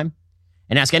any time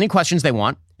and ask any questions they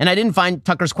want. And I didn't find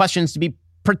Tucker's questions to be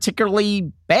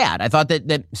particularly bad. I thought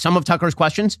that some of Tucker's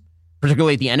questions,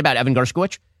 particularly at the end about Evan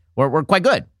Gershkovich, were quite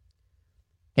good.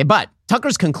 Okay, but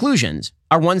Tucker's conclusions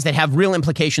are ones that have real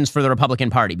implications for the Republican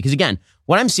Party. Because again,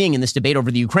 what I'm seeing in this debate over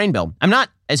the Ukraine bill, I'm not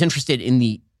as interested in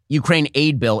the Ukraine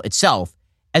aid bill itself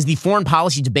as the foreign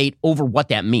policy debate over what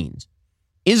that means.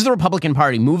 Is the Republican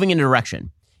Party moving in a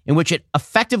direction in which it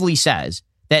effectively says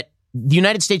that the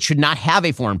United States should not have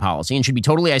a foreign policy and should be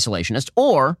totally isolationist?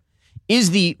 Or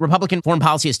is the Republican foreign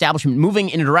policy establishment moving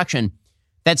in a direction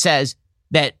that says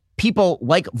that people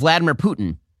like Vladimir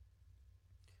Putin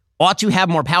ought to have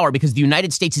more power because the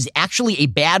United States is actually a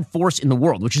bad force in the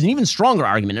world, which is an even stronger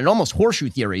argument and almost horseshoe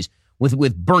theories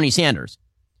with Bernie Sanders.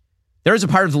 There is a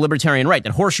part of the libertarian right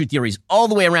that horseshoe theories all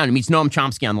the way around and meets Noam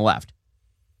Chomsky on the left.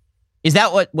 Is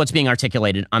that what's being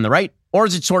articulated on the right? Or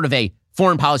is it sort of a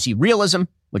foreign policy realism,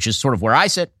 which is sort of where I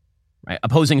sit, right?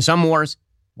 Opposing some wars,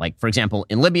 like, for example,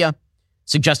 in Libya,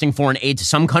 suggesting foreign aid to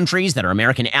some countries that are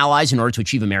American allies in order to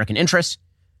achieve American interests.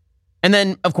 And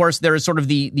then, of course, there is sort of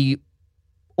the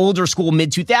older school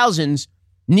mid-2000s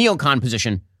neocon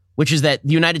position, which is that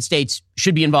the United States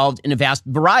should be involved in a vast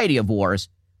variety of wars,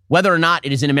 whether or not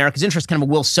it is in America's interest, kind of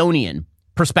a Wilsonian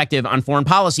perspective on foreign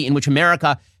policy in which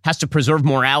America has to preserve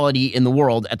morality in the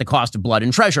world at the cost of blood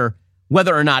and treasure,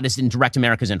 whether or not it's in direct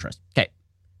America's interest. Okay.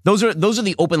 Those are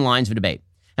the open lines of debate.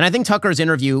 And I think Tucker's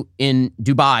interview in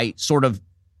Dubai sort of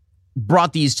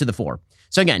brought these to the fore.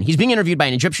 So again, he's being interviewed by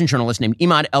an Egyptian journalist named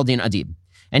Imad Eldin Adib.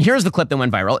 And here's the clip that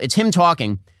went viral. It's him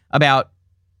talking about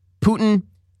Putin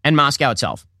and Moscow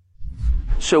itself.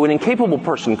 So an incapable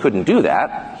person couldn't do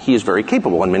that. He is very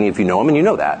capable, and many of you know him, and you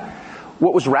know that.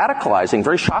 What was radicalizing,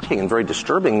 very shocking and very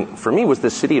disturbing for me was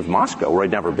the city of Moscow, where I'd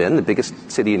never been, the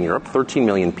biggest city in Europe, 13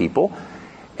 million people.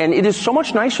 And it is so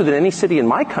much nicer than any city in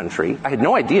my country. I had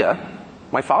no idea.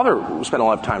 My father spent a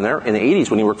lot of time there in the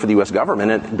 80s when he worked for the U.S.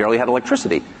 government and barely had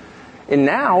electricity. And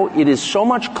now it is so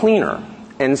much cleaner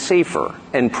and safer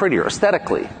and prettier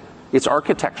aesthetically. Its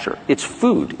architecture, its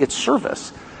food, its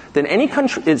service, than any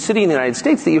country, city in the United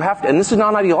States that you have to, and this is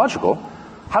non-ideological.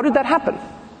 How did that happen?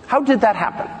 How did that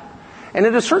happen? And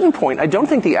at a certain point, I don't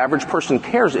think the average person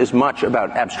cares as much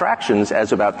about abstractions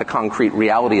as about the concrete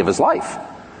reality of his life.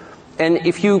 And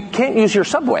if you can't use your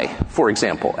subway, for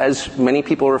example, as many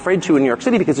people are afraid to in New York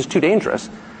City because it's too dangerous,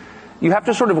 you have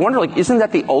to sort of wonder, like, isn't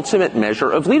that the ultimate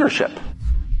measure of leadership?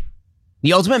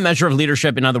 The ultimate measure of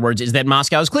leadership, in other words, is that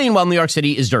Moscow is clean while New York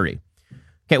City is dirty.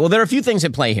 Okay, well, there are a few things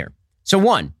at play here. So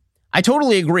one, I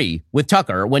totally agree with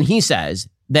Tucker when he says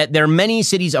that there are many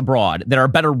cities abroad that are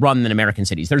better run than American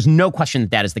cities. There's no question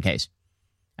that that is the case.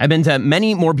 I've been to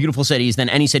many more beautiful cities than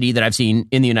any city that I've seen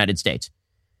in the United States.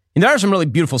 And there are some really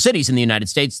beautiful cities in the United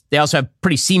States. They also have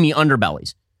pretty seamy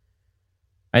underbellies.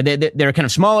 Right? They're kind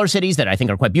of smaller cities that I think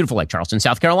are quite beautiful, like Charleston,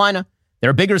 South Carolina. There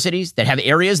are bigger cities that have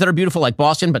areas that are beautiful, like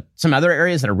Boston, but some other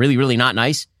areas that are really, really not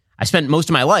nice. I spent most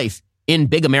of my life in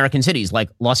big American cities like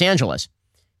Los Angeles,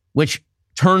 which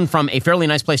turned from a fairly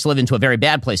nice place to live into a very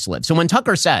bad place to live. So when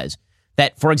Tucker says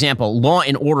that, for example, law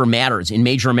and order matters in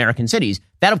major American cities,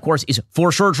 that, of course, is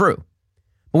for sure true.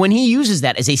 But when he uses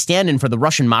that as a stand-in for the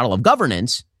Russian model of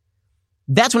governance,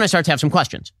 that's when I start to have some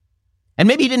questions. And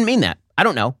maybe he didn't mean that. I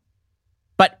don't know.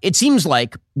 But it seems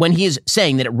like when he is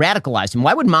saying that it radicalized him,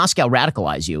 why would Moscow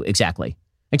radicalize you exactly?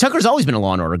 Like, Tucker's always been a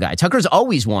law and order guy. Tucker's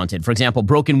always wanted, for example,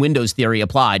 broken windows theory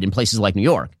applied in places like New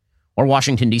York or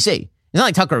Washington, D.C. It's not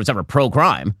like Tucker was ever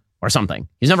pro-crime or something.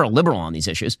 He's never a liberal on these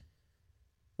issues.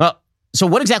 Well, so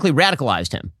what exactly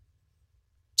radicalized him?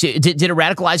 Did it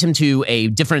radicalize him to a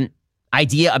different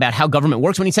idea about how government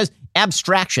works when he says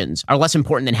abstractions are less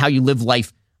important than how you live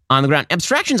life on the ground?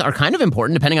 Abstractions are kind of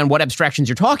important depending on what abstractions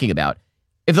you're talking about.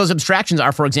 If those abstractions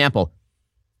are, for example,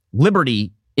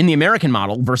 liberty in the American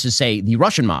model versus, say, the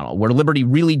Russian model, where liberty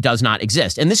really does not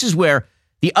exist. And this is where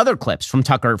the other clips from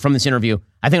Tucker from this interview,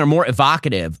 I think, are more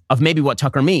evocative of maybe what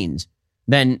Tucker means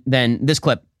than this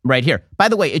clip right here. By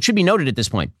the way, it should be noted at this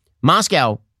point,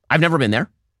 Moscow, I've never been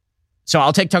there. So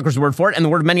I'll take Tucker's word for it and the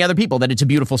word of many other people that it's a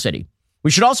beautiful city.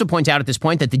 We should also point out at this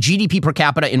point that the GDP per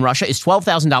capita in Russia is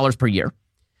 $12,000 per year.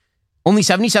 Only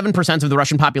 77% of the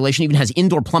Russian population even has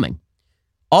indoor plumbing.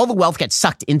 All the wealth gets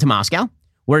sucked into Moscow,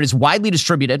 where it is widely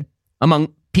distributed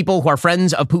among people who are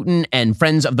friends of Putin and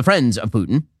friends of the friends of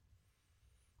Putin.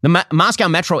 The Moscow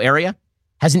metro area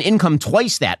has an income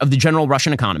twice that of the general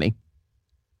Russian economy.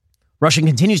 Russia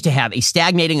continues to have a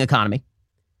stagnating economy.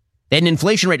 They had an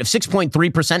inflation rate of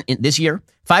 6.3% this year,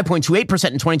 5.28% in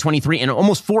 2023, and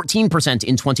almost 14%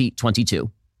 in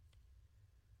 2022.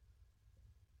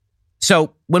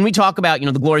 So when we talk about,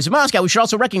 the glories of Moscow, we should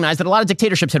also recognize that a lot of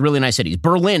dictatorships had really nice cities.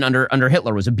 Berlin under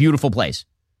Hitler was a beautiful place.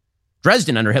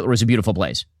 Dresden under Hitler was a beautiful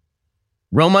place.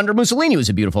 Rome under Mussolini was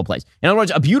a beautiful place. In other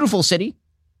words, a beautiful city,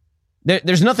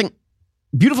 there's nothing,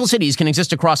 beautiful cities can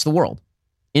exist across the world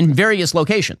in various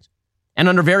locations and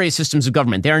under various systems of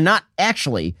government. They are not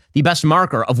actually the best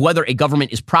marker of whether a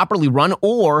government is properly run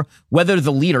or whether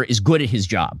the leader is good at his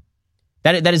job.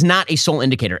 That is not a sole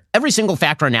indicator. Every single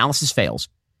factor analysis fails.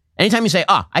 Anytime you say,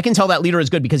 I can tell that leader is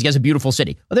good because he has a beautiful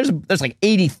city. Well, there's like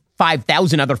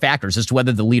 85,000 other factors as to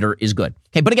whether the leader is good.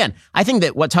 Okay, but again, I think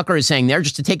that what Tucker is saying there,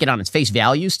 just to take it on its face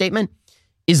value statement,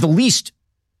 is the least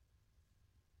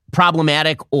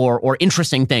problematic or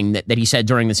interesting thing that he said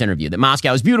during this interview. That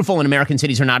Moscow is beautiful and American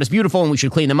cities are not as beautiful and we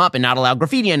should clean them up and not allow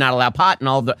graffiti and not allow pot and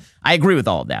all of the... I agree with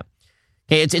all of that.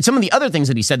 Okay, it's some of the other things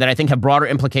that he said that I think have broader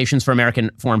implications for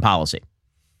American foreign policy.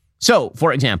 So,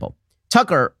 for example,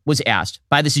 Tucker was asked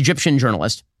by this Egyptian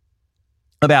journalist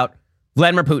about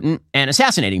Vladimir Putin and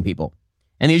assassinating people.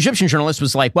 And the Egyptian journalist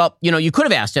was like, well, you could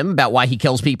have asked him about why he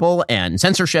kills people and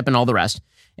censorship and all the rest.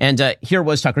 And here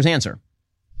was Tucker's answer.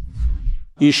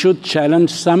 You should challenge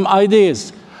some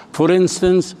ideas. For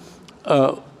instance,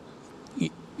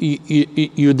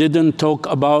 you didn't talk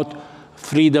about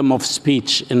freedom of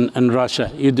speech in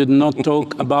Russia. You did not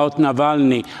talk about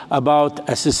Navalny, about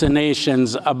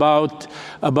assassinations, about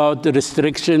the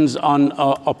restrictions on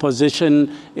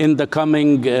opposition in the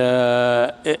coming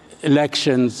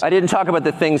elections. I didn't talk about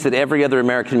the things that every other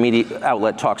American media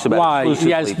outlet talks about. Why? Exclusively.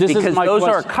 Yes, this because is my those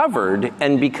question. are covered,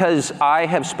 and because I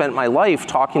have spent my life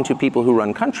talking to people who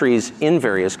run countries in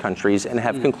various countries and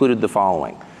have concluded the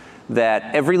following: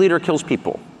 that every leader kills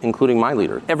people, including my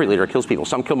leader. Every leader kills people.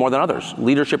 Some kill more than others.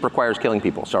 Leadership requires killing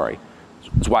people. Sorry.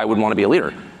 That's why I wouldn't want to be a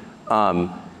leader.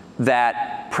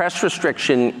 That press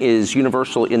restriction is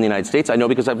universal in the United States. I know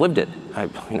because I've lived it.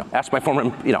 Ask my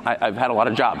former, I've had a lot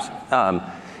of jobs.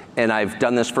 And I've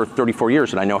done this for 34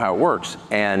 years, and I know how it works.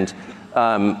 And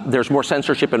there's more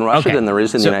censorship in Russia than there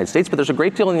is in the United States, but there's a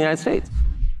great deal in the United States.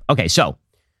 Okay, so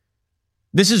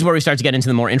this is where we start to get into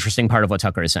the more interesting part of what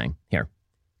Tucker is saying here.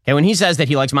 Okay, when he says that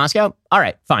he likes Moscow, all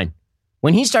right, fine.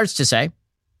 When he starts to say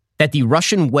that the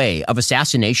Russian way of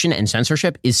assassination and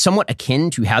censorship is somewhat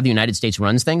akin to how the United States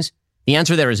runs things, the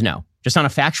answer there is no. Just on a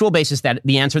factual basis, that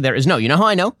the answer there is no. You know how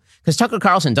I know? Because Tucker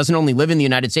Carlson doesn't only live in the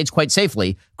United States quite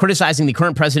safely, criticizing the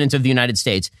current president of the United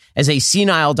States as a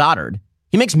senile dotard.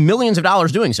 He makes millions of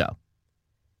dollars doing so.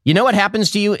 You know what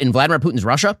happens to you in Vladimir Putin's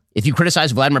Russia if you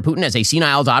criticize Vladimir Putin as a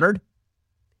senile dotard?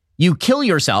 You kill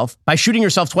yourself by shooting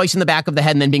yourself twice in the back of the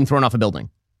head and then being thrown off a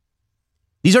building.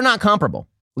 These are not comparable.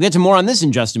 We'll get to more on this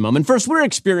in just a moment. First, we're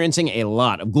experiencing a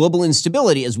lot of global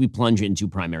instability as we plunge into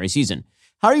primary season.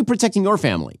 How are you protecting your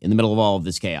family in the middle of all of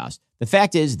this chaos? The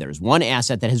fact is, there's one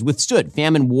asset that has withstood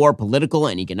famine, war, political,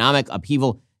 and economic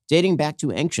upheaval dating back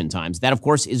to ancient times. That, of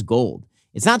course, is gold.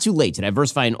 It's not too late to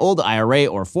diversify an old IRA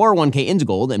or 401k into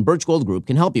gold, and Birch Gold Group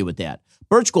can help you with that.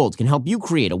 Birch Gold can help you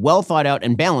create a well-thought-out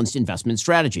and balanced investment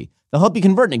strategy. They'll help you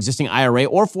convert an existing IRA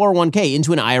or 401k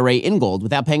into an IRA in gold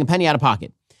without paying a penny out of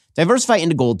pocket. Diversify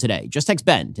into gold today. Just text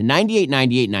BEN to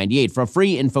 989898 for a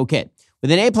free info kit.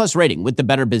 With an A-plus rating with the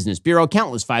Better Business Bureau,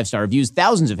 countless 5-star reviews,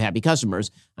 thousands of happy customers,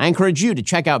 I encourage you to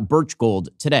check out Birch Gold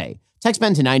today. Text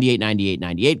BEN to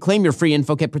 989898. Claim your free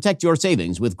info kit. Protect your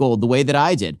savings with gold the way that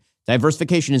I did.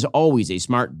 Diversification is always a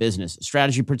smart business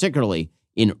strategy, particularly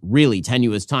in really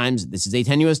tenuous times. This is a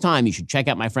tenuous time. You should check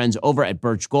out my friends over at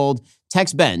Birch Gold.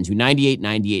 Text BEN to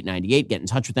 989898. Get in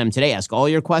touch with them today. Ask all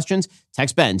your questions.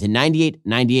 Text BEN to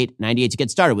 989898 to get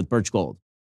started with Birch Gold.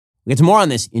 We'll get to more on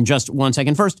this in just 1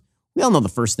 second. First, we all know the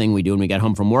first thing we do when we get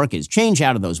home from work is change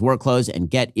out of those work clothes and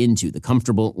get into the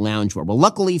comfortable loungewear. Well,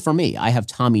 luckily for me, I have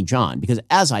Tommy John, because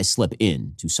as I slip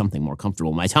into something more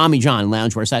comfortable, my Tommy John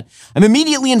loungewear set, I'm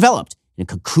immediately enveloped in a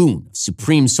cocoon of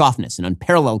supreme softness and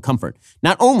unparalleled comfort.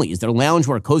 Not only is their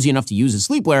loungewear cozy enough to use as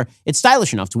sleepwear, it's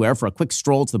stylish enough to wear for a quick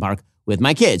stroll to the park with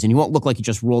my kids, and you won't look like you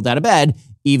just rolled out of bed,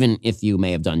 even if you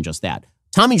may have done just that.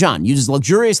 Tommy John uses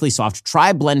luxuriously soft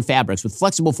tri-blend fabrics with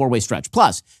flexible 4-way stretch.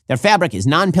 Plus, their fabric is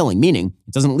non-pilling, meaning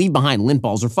it doesn't leave behind lint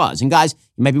balls or fuzz. And guys,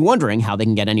 you might be wondering how they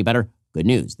can get any better. Good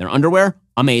news. Their underwear,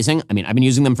 amazing. I mean, I've been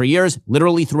using them for years,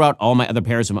 literally throughout all my other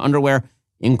pairs of underwear.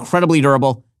 Incredibly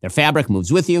durable. Their fabric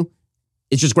moves with you.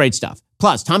 It's just great stuff.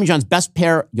 Plus, Tommy John's best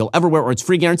pair you'll ever wear or its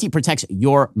free guarantee protects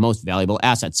your most valuable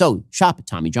asset. So shop at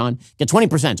Tommy John. Get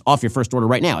 20% off your first order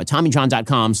right now at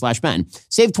TommyJohn.com/Ben.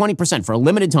 Save 20% for a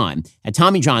limited time at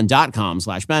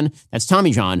TommyJohn.com/Ben. That's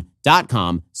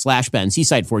TommyJohn.com/Ben. See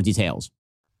site for details.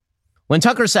 When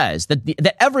Tucker says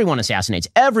that everyone assassinates,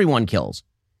 everyone kills,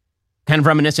 kind of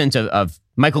reminiscent of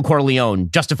Michael Corleone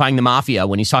justifying the mafia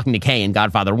when he's talking to Kay in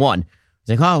Godfather 1.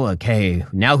 He's like, oh, okay,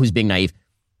 now who's being naive?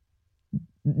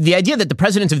 The idea that the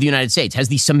president of the United States has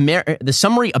the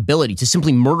summary ability to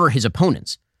simply murder his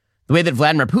opponents, the way that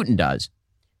Vladimir Putin does,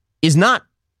 is not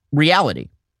reality.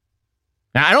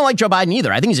 Now, I don't like Joe Biden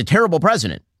either. I think he's a terrible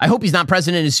president. I hope he's not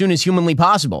president as soon as humanly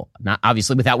possible, not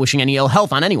obviously without wishing any ill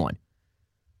health on anyone.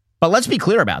 But let's be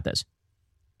clear about this.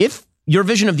 If your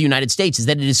vision of the United States is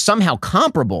that it is somehow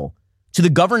comparable to the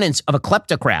governance of a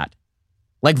kleptocrat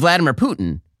like Vladimir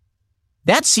Putin,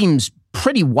 that seems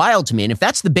pretty wild to me. And if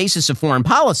that's the basis of foreign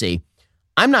policy,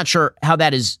 I'm not sure how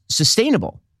that is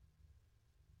sustainable.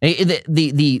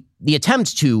 The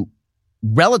attempt to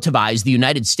relativize the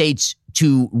United States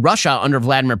to Russia under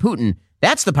Vladimir Putin,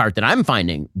 that's the part that I'm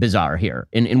finding bizarre here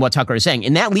in what Tucker is saying.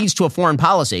 And that leads to a foreign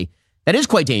policy that is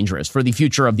quite dangerous for the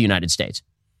future of the United States.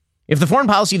 If the foreign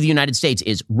policy of the United States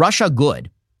is Russia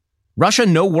good, Russia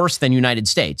no worse than United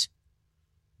States,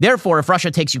 therefore, if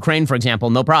Russia takes Ukraine, for example,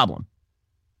 no problem.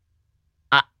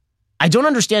 I don't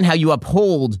understand how you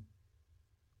uphold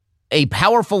a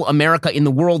powerful America in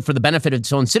the world for the benefit of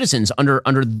its own citizens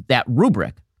under that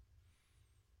rubric.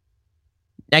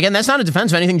 Again, that's not a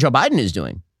defense of anything Joe Biden is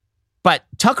doing. But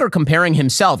Tucker comparing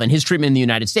himself and his treatment in the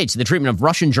United States to the treatment of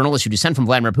Russian journalists who descend from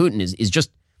Vladimir Putin is just,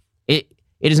 it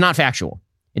is not factual.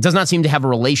 It does not seem to have a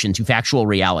relation to factual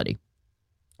reality.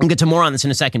 I'll get to more on this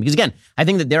in a second, because again, I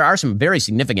think that there are some very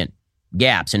significant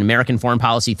gaps in American foreign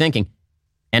policy thinking.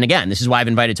 And again, this is why I've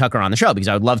invited Tucker on the show, because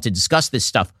I would love to discuss this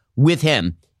stuff with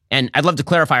him. And I'd love to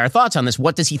clarify our thoughts on this.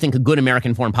 What does he think a good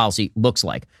American foreign policy looks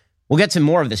like? We'll get to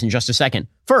more of this in just a second.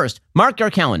 First, mark your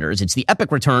calendars. It's the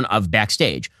epic return of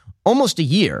Backstage. Almost a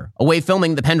year away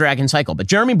filming the Pendragon cycle, but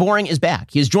Jeremy Boring is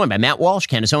back. He is joined by Matt Walsh,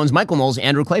 Candace Owens, Michael Knowles,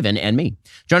 Andrew Klavan, and me.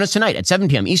 Join us tonight at 7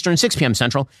 p.m. Eastern, 6 p.m.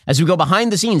 Central as we go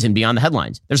behind the scenes and beyond the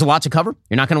headlines. There's a lot to cover.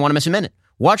 You're not going to want to miss a minute.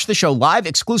 Watch the show live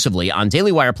exclusively on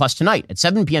Daily Wire Plus tonight at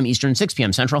 7 p.m. Eastern, 6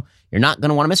 p.m. Central. You're not going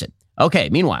to want to miss it. Okay,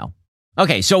 meanwhile.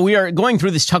 Okay, so we are going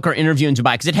through this Tucker interview in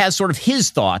Dubai because it has sort of his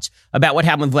thoughts about what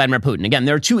happened with Vladimir Putin. Again,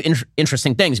 there are two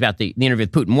interesting things about the interview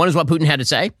with Putin. One is what Putin had to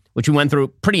say, which we went through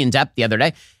pretty in depth the other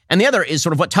day. And the other is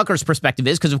sort of what Tucker's perspective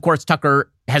is, because, of course, Tucker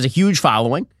has a huge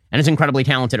following and is incredibly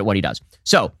talented at what he does.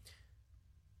 So,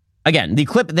 again, the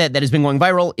clip that has been going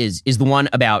viral is the one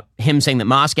about him saying that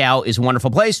Moscow is a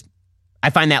wonderful place. I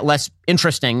find that less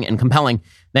interesting and compelling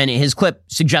than his clip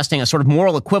suggesting a sort of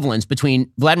moral equivalence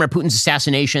between Vladimir Putin's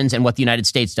assassinations and what the United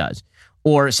States does,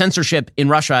 or censorship in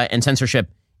Russia and censorship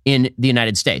in the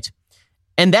United States.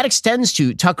 And that extends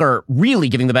to Tucker really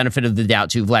giving the benefit of the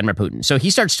doubt to Vladimir Putin. So he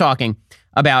starts talking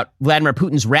about Vladimir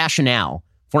Putin's rationale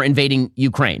for invading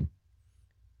Ukraine.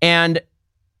 And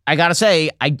I got to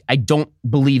say, I don't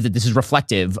believe that this is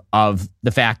reflective of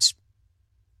the facts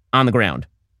on the ground.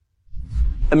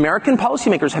 American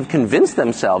policymakers have convinced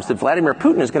themselves that Vladimir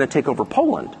Putin is going to take over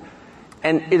Poland.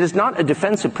 And it is not a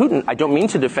defense of Putin. I don't mean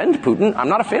to defend Putin. I'm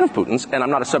not a fan of Putin's, and I'm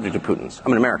not a subject of Putin's.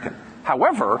 I'm an American.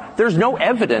 However, there's no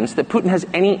evidence that Putin has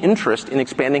any interest in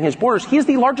expanding his borders. He is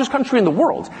the largest country in the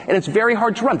world, and it's very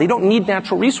hard to run. They don't need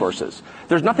natural resources.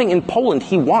 There's nothing in Poland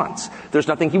he wants. There's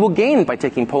nothing he will gain by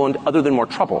taking Poland other than more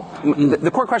trouble.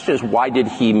 The core question is, why did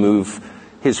he move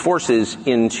his forces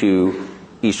into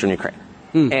eastern Ukraine?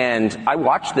 And I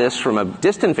watched this from a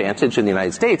distant vantage in the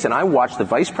United States, and I watched the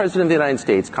Vice President of the United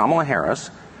States, Kamala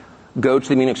Harris, go to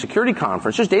the Munich Security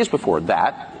Conference just days before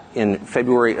that, in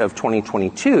February of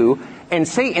 2022, and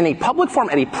say in a public forum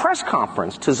at a press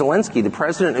conference to Zelensky, the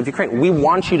president of Ukraine, we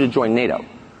want you to join NATO,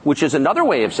 which is another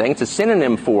way of saying, it's a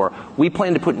synonym for, we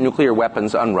plan to put nuclear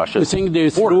weapons on Russia's border. You think they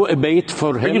threw a bait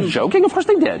for him? Are you joking? Of course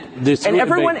they did.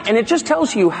 And it just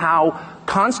tells you how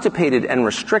constipated and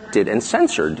restricted and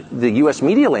censored the U.S.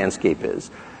 media landscape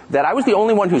is, that I was the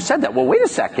only one who said that. Well, wait a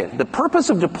second. The purpose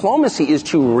of diplomacy is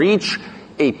to reach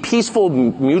a peaceful,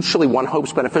 mutually, one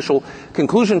hopes, beneficial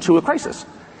conclusion to a crisis.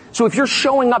 So if you're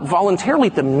showing up voluntarily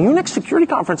at the Munich Security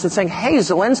Conference and saying, hey,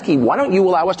 Zelensky, why don't you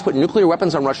allow us to put nuclear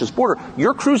weapons on Russia's border?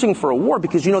 You're cruising for a war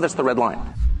because you know that's the red line.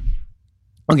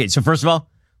 Okay, so first of all,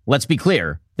 let's be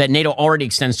clear that NATO already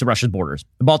extends to Russia's borders.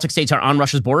 The Baltic states are on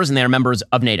Russia's borders and they are members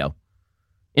of NATO.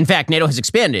 In fact, NATO has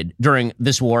expanded during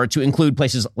this war to include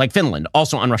places like Finland,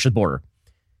 also on Russia's border.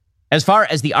 As far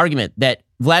as the argument that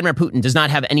Vladimir Putin does not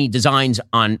have any designs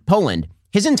on Poland,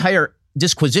 his entire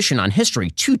disquisition on history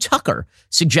to Tucker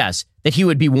suggests that he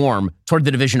would be warm toward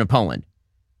the division of Poland.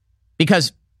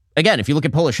 Because, again, if you look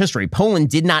at Polish history, Poland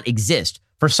did not exist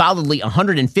for solidly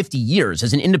 150 years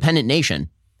as an independent nation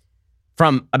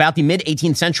from about the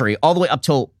mid-18th century all the way up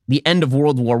till the end of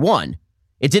World War I.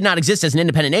 It did not exist as an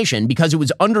independent nation because it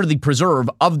was under the preserve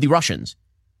of the Russians.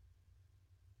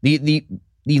 The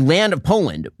land of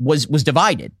Poland was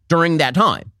divided during that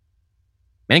time.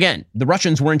 And again, the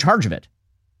Russians were in charge of it.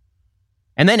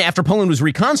 And then after Poland was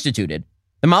reconstituted,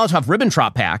 the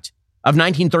Molotov-Ribbentrop Pact of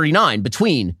 1939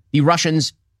 between the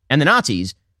Russians and the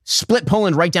Nazis split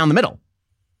Poland right down the middle,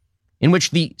 in which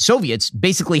the Soviets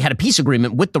basically had a peace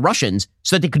agreement with the Russians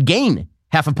so that they could gain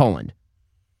half of Poland.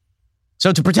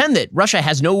 So to pretend that Russia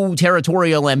has no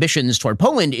territorial ambitions toward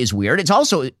Poland is weird. It's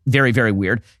also very, very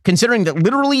weird, considering that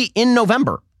literally in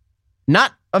November,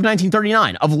 not of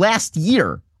 1939, of last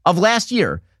year,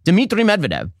 Dmitry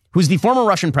Medvedev, who's the former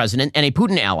Russian president and a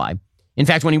Putin ally. In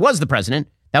fact, when he was the president,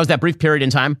 that was that brief period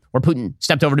in time where Putin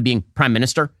stepped over to being prime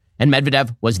minister and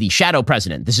Medvedev was the shadow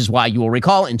president. This is why you will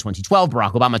recall in 2012,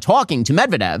 Barack Obama talking to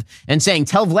Medvedev and saying,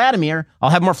 tell Vladimir I'll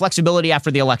have more flexibility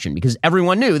after the election, because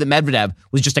everyone knew that Medvedev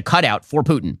was just a cutout for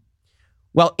Putin.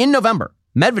 Well, in November,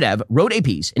 Medvedev wrote a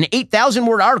piece, an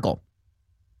 8,000-word article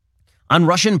on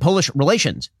Russian-Polish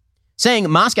relations, saying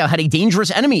Moscow had a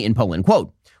dangerous enemy in Poland.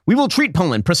 Quote, we will treat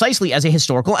Poland precisely as a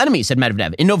historical enemy, said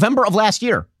Medvedev in November of last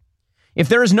year. If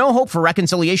there is no hope for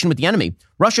reconciliation with the enemy,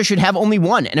 Russia should have only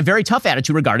one and a very tough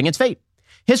attitude regarding its fate.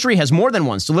 History has more than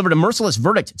once delivered a merciless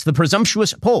verdict to the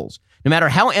presumptuous Poles. No matter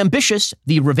how ambitious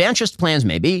the revanchist plans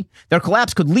may be, their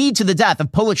collapse could lead to the death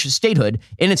of Polish statehood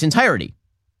in its entirety.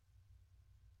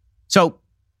 So,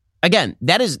 again,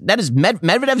 that is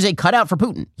Medvedev is a cutout for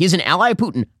Putin. He is an ally of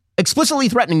Putin, explicitly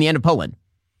threatening the end of Poland.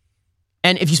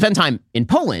 And if you spend time in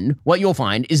Poland, what you'll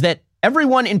find is that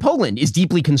everyone in Poland is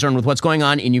deeply concerned with what's going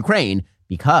on in Ukraine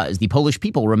because the Polish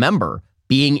people remember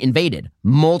being invaded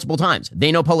multiple times.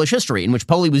 They know Polish history in which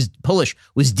Poland was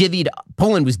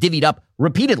divvied up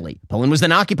repeatedly. Poland was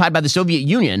then occupied by the Soviet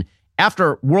Union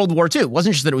after World War II. It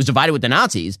wasn't just that it was divided with the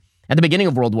Nazis at the beginning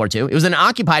of World War II. It was then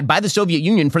occupied by the Soviet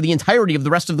Union for the entirety of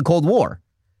the rest of the Cold War.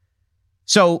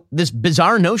 So this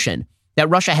bizarre notion that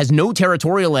Russia has no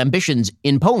territorial ambitions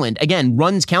in Poland, again,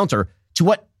 runs counter to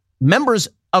what members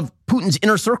of Putin's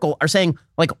inner circle are saying,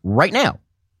 like, right now,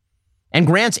 and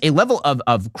grants a level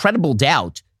of credible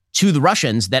doubt to the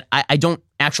Russians that I don't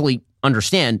actually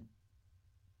understand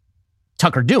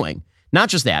Tucker doing. Not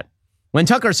just that. When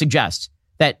Tucker suggests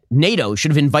that NATO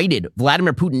should have invited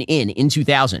Vladimir Putin in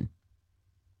 2000,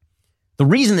 the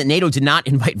reason that NATO did not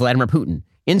invite Vladimir Putin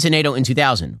into NATO in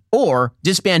 2000 or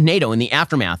disband NATO in the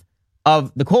aftermath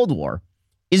of the Cold War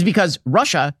is because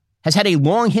Russia has had a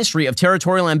long history of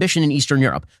territorial ambition in Eastern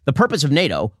Europe. The purpose of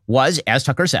NATO was, as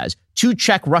Tucker says, to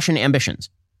check Russian ambitions.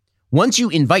 Once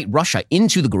you invite Russia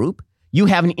into the group, you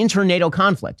have an inter-NATO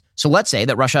conflict. So let's say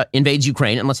that Russia invades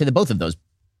Ukraine, and let's say that both of those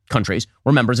countries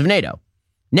were members of NATO.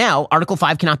 Now, Article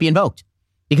 5 cannot be invoked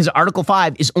because Article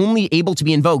 5 is only able to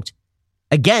be invoked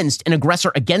against an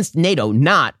aggressor against NATO,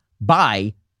 not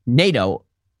by NATO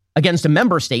against a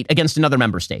member state against another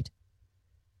member state.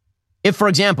 If, for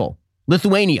example,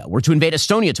 Lithuania were to invade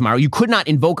Estonia tomorrow, you could not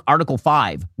invoke Article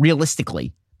 5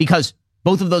 realistically because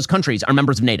both of those countries are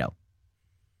members of NATO.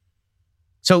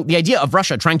 So the idea of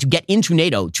Russia trying to get into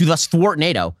NATO to thus thwart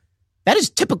NATO, that is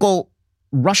typical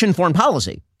Russian foreign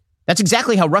policy. That's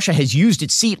exactly how Russia has used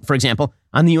its seat, for example,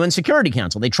 on the UN Security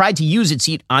Council. They tried to use its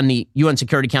seat on the UN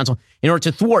Security Council in order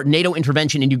to thwart NATO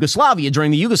intervention in Yugoslavia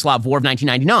during the Yugoslav War of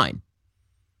 1999.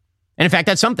 And in fact,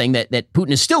 that's something that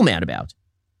Putin is still mad about.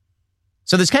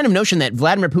 So this kind of notion that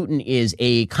Vladimir Putin is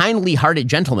a kindly-hearted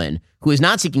gentleman who is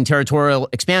not seeking territorial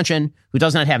expansion, who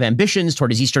does not have ambitions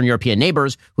toward his Eastern European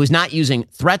neighbors, who is not using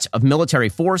threats of military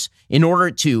force in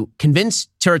order to convince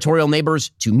territorial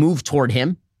neighbors to move toward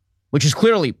him, which is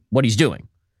clearly what he's doing.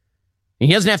 And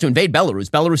he doesn't have to invade Belarus.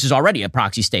 Belarus is already a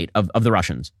proxy state of the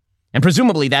Russians. And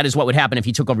presumably that is what would happen if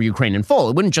he took over Ukraine in full.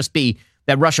 It wouldn't just be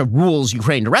that Russia rules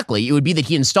Ukraine directly. It would be that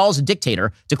he installs a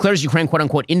dictator, declares Ukraine, quote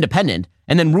unquote, independent,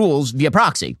 and then rules via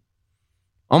proxy.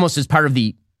 Almost as part of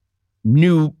the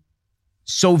new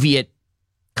Soviet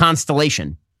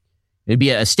constellation. It'd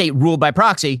be a state ruled by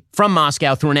proxy from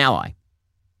Moscow through an ally.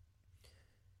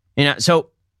 So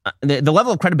the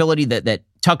level of credibility that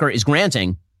Tucker is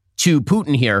granting to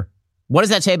Putin here, what does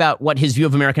that say about what his view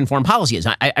of American foreign policy is?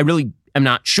 I really am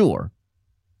not sure.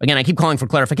 Again, I keep calling for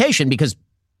clarification because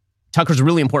Tucker's a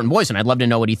really important voice, and I'd love to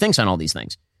know what he thinks on all these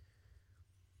things.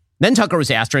 Then Tucker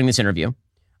was asked during this interview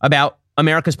about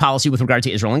America's policy with regard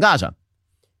to Israel and Gaza.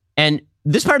 And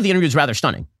this part of the interview is rather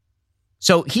stunning.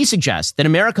 So he suggests that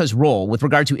America's role with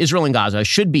regard to Israel and Gaza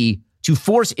should be to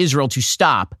force Israel to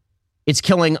stop its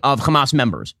killing of Hamas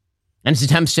members and its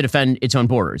attempts to defend its own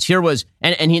borders. Here was,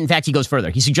 and he, in fact, he goes further.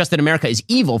 He suggests that America is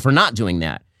evil for not doing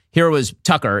that. Here was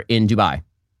Tucker in Dubai.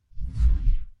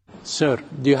 Sir,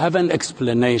 do you have an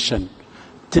explanation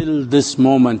till this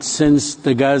moment, since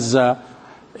the Gaza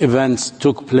events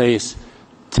took place,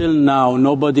 till now,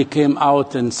 nobody came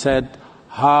out and said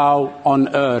how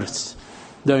on earth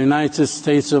the United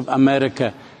States of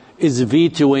America is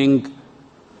vetoing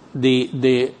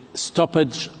the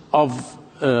stoppage of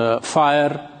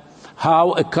fire,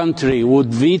 how a country would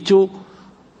veto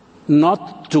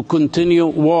not to continue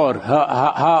war,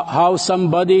 how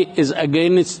somebody is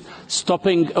against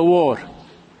stopping a war.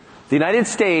 The United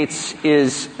States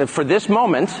is, for this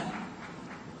moment,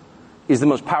 is the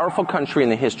most powerful country in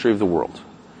the history of the world.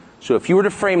 So if you were to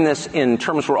frame this in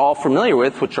terms we're all familiar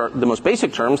with, which are the most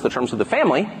basic terms, the terms of the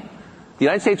family, the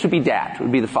United States would be dad,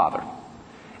 would be the father.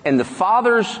 And the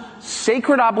father's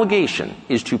sacred obligation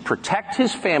is to protect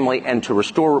his family and to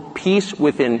restore peace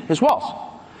within his walls.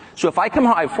 So if I come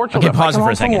home, unfortunately, pause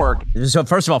for a second. Work. So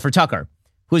first of all, for Tucker,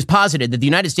 who has posited that the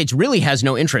United States really has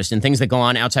no interest in things that go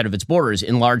on outside of its borders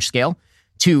in large scale,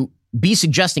 to be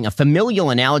suggesting a familial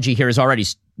analogy here is already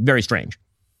very strange.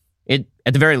 At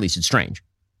the very least, it's strange.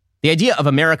 The idea of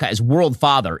America as world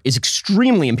father is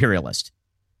extremely imperialist.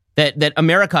 That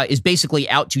America is basically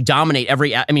out to dominate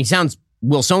every, I mean, it sounds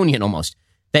Wilsonian almost,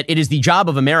 that it is the job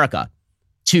of America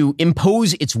to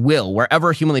impose its will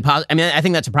wherever humanly possible. I mean, I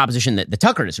think that's a proposition that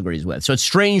Tucker disagrees with. So it's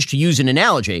strange to use an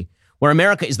analogy where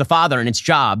America is the father and its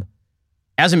job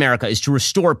as America is to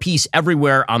restore peace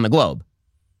everywhere on the globe.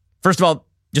 First of all,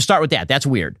 just start with that. That's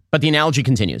weird. But the analogy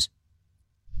continues.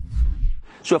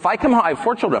 So if I come home, I have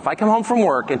 4 children. If I come home from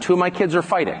work and 2 of my kids are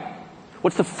fighting,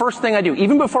 what's the first thing I do?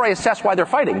 Even before I assess why they're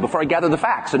fighting, before I gather the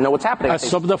facts and know what's happening. I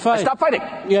stop the fight. I stop fighting.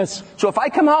 Yes. So if I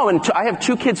come home and I have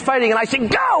 2 kids fighting and I say,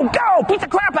 go, beat the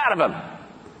crap out of them,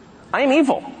 I am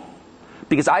evil.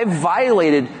 Because I have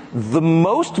violated the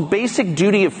most basic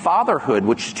duty of fatherhood,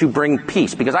 which is to bring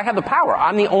peace. Because I have the power.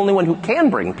 I'm the only one who can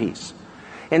bring peace.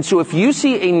 And so if you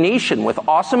see a nation with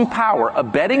awesome power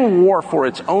abetting war for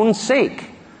its own sake,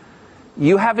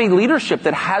 you have a leadership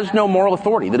that has no moral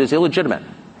authority, that is illegitimate.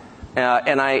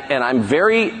 And I'm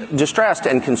very distressed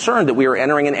and concerned that we are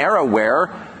entering an era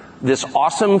where this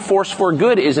awesome force for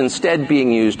good is instead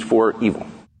being used for evil.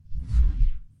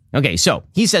 Okay, so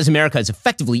he says America is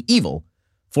effectively evil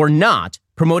for not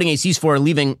promoting a ceasefire,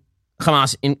 leaving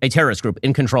Hamas, a terrorist group,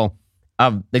 in control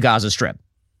of the Gaza Strip,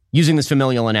 using this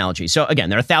familial analogy. So again,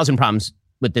 there are 1,000 problems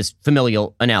with this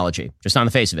familial analogy, just on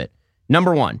the face of it.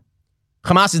 Number one,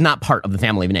 Hamas is not part of the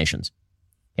family of nations.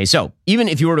 Okay, so even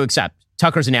if you were to accept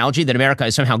Tucker's analogy that America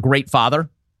is somehow great father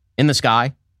in the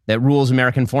sky that rules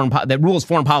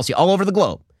foreign policy all over the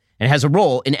globe and has a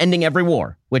role in ending every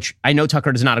war, which I know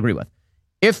Tucker does not agree with.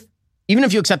 Even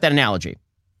if you accept that analogy,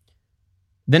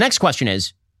 the next question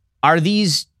is, are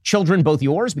these children both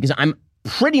yours? Because I'm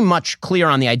pretty much clear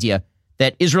on the idea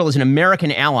that Israel is an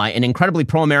American ally, an incredibly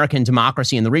pro-American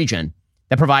democracy in the region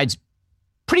that provides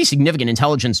pretty significant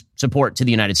intelligence support to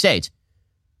the United States,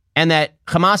 and that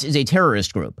Hamas is a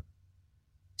terrorist group.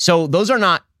 So those are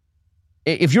not,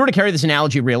 if you were to carry this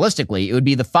analogy realistically, it would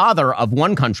be the father of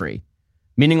one country,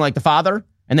 meaning like the father,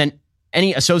 and then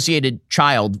any associated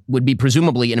child would be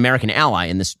presumably an American ally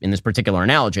in this particular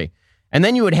analogy. And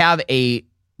then you would have a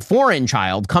foreign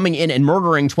child coming in and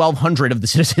murdering 1,200 of the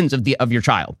citizens of your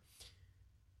child.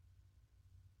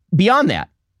 Beyond that,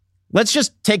 let's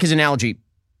just take his analogy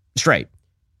straight.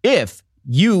 If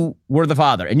you were the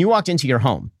father and you walked into your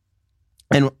home,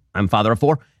 and I'm father of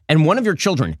 4, and one of your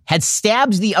children had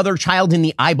stabbed the other child in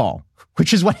the eyeball,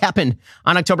 which is what happened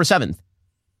on October 7th,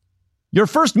 your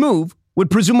first move would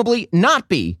presumably not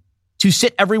be to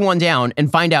sit everyone down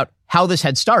and find out how this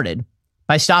had started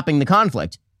by stopping the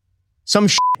conflict. Some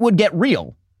shit would get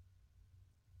real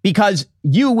because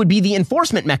you would be the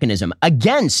enforcement mechanism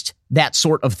against that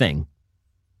sort of thing.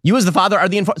 You as the father are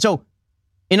the So,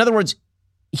 in other words,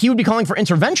 he would be calling for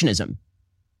interventionism.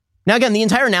 Now, again, the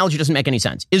entire analogy doesn't make any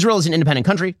sense. Israel is an independent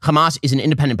country. Hamas is an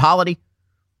independent polity.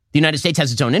 The United States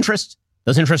has its own interests.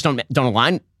 Those interests don't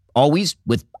align always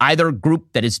with either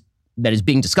group that is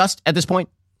being discussed at this point.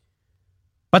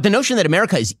 But the notion that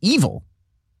America is evil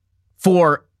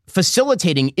for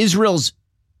facilitating Israel's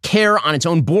care on its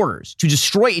own borders to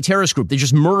destroy a terrorist group that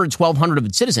just murdered 1,200 of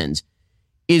its citizens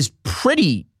is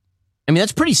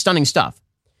that's pretty stunning stuff.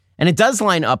 And it does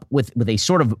line up with a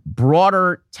sort of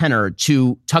broader tenor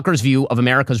to Tucker's view of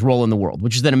America's role in the world,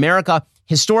 which is that America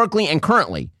historically and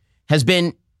currently has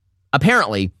been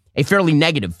apparently a fairly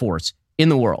negative force in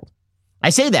the world. I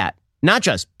say that not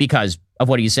just because of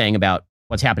what he's saying about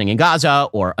what's happening in Gaza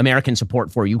or American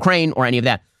support for Ukraine or any of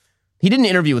that. He did an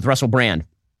interview with Russell Brand,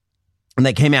 and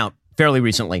that came out fairly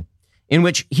recently, in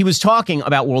which he was talking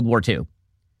about World War II.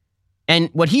 And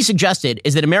what he suggested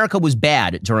is that America was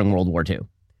bad during World War II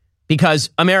because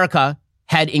America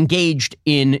had engaged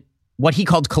in what he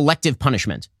called collective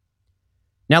punishment.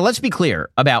 Now, let's be clear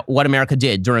about what America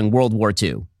did during World War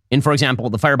II. In, for example,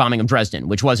 the firebombing of Dresden,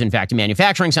 which was in fact a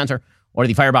manufacturing center, or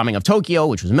the firebombing of Tokyo,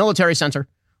 which was a military center,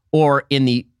 or in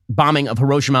the bombing of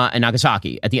Hiroshima and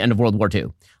Nagasaki at the end of World War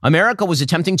II. America was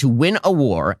attempting to win a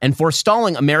war and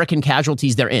forestalling American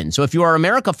casualties therein. So if you are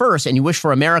America first and you wish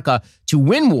for America to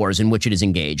win wars in which it is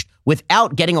engaged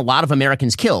without getting a lot of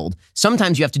Americans killed,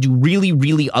 sometimes you have to do really,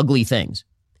 really ugly things.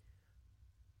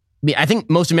 I think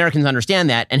most Americans understand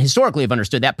that and historically have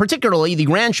understood that, particularly the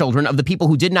grandchildren of the people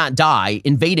who did not die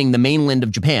invading the mainland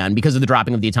of Japan because of the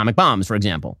dropping of the atomic bombs, for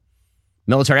example.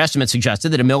 Military estimates suggested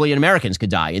that 1 million Americans could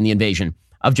die in the invasion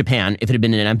of Japan if it had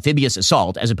been an amphibious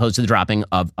assault as opposed to the dropping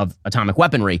of atomic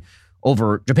weaponry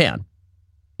over Japan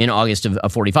in August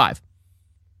of 45.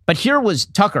 But here was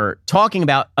Tucker talking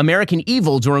about American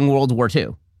evil during World War II.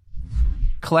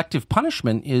 Collective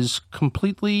punishment is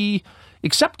completely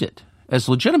accepted as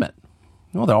legitimate.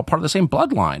 No, they're all part of the same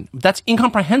bloodline. That's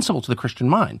incomprehensible to the Christian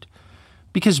mind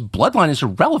because bloodline is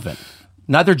irrelevant,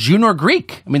 neither Jew nor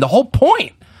Greek. I mean, the whole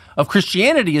point of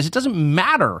Christianity is it doesn't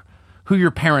matter who your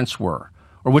parents were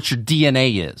or what your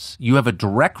DNA is. You have a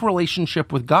direct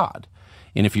relationship with God.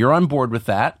 And if you're on board with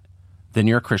that, then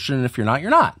you're a Christian, and if you're not, you're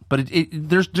not. But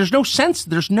there's no sense,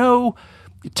 there's no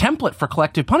template for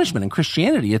collective punishment in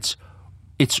Christianity.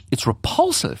 It's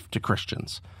repulsive to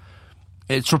Christians.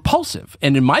 It's repulsive.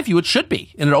 And in my view, it should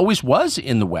be. And it always was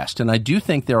in the West. And I do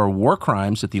think there are war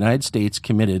crimes that the United States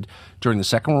committed during the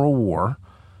Second World War,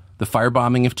 the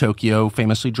firebombing of Tokyo,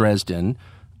 famously Dresden,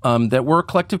 that were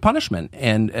collective punishment.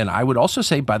 And I would also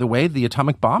say, by the way, the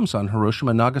atomic bombs on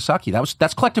Hiroshima and Nagasaki,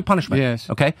 that's collective punishment. Yes.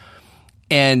 Okay?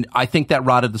 And I think that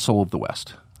rotted the soul of the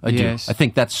West. I do. Yes. I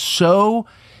think that's so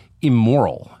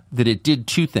immoral that it did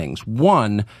two things.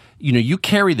 One, you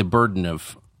carry the burden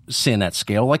of sin at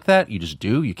scale like that. You just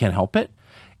do. You can't help it.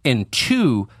 And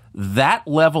two, that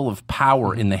level of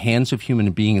power in the hands of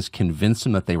human beings convinced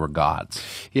them that they were gods.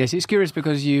 Yes, it's curious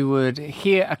because you would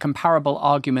hear a comparable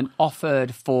argument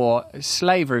offered for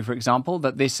slavery, for example,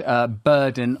 that this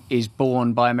burden is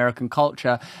borne by American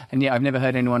culture, and yet I've never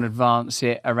heard anyone advance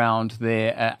it around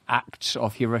the acts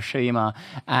of Hiroshima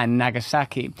and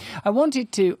Nagasaki. I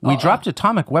wanted to... We dropped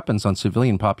atomic weapons on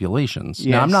civilian populations.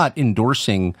 Yes. Now, I'm not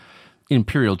endorsing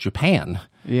Imperial Japan.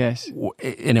 Yes.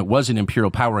 And it was an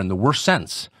imperial power in the worst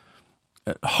sense.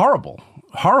 Horrible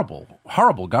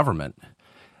government.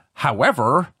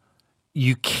 However,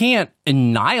 you can't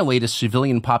annihilate a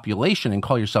civilian population and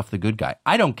call yourself the good guy.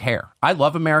 I don't care. I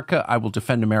love America. I will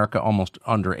defend America almost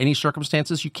under any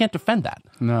circumstances. You can't defend that.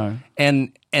 No.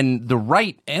 And the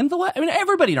right and the left,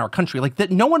 everybody in our country, like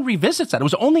that, no one revisits that. It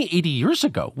was only 80 years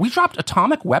ago. We dropped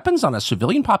atomic weapons on a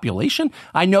civilian population.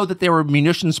 I know that there were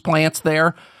munitions plants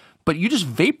there, but you just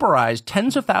vaporized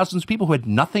tens of thousands of people who had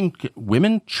nothing,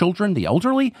 women, children, the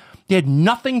elderly. They had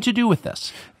nothing to do with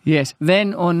this. Yes,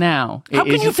 then or now. How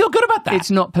can you feel good about that?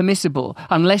 It's not permissible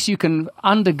unless you can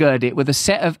undergird it with a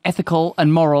set of ethical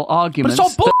and moral arguments. But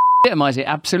it's all bull. Legitimize it,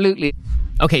 absolutely.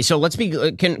 Okay, so let's be.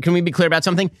 Can we be clear about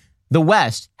something? The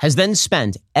West has then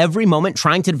spent every moment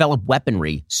trying to develop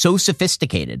weaponry so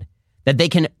sophisticated that they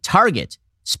can target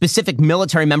specific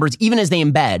military members, even as they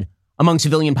embed among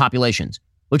civilian populations,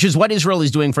 which is what Israel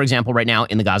is doing, for example, right now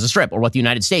in the Gaza Strip, or what the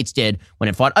United States did when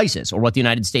it fought ISIS, or what the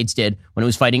United States did when it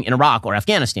was fighting in Iraq or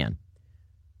Afghanistan.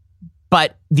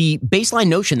 But the baseline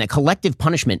notion that collective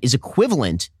punishment is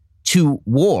equivalent to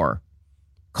war,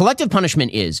 collective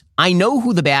punishment is, I know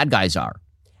who the bad guys are,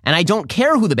 and I don't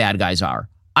care who the bad guys are.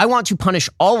 I want to punish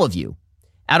all of you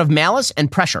out of malice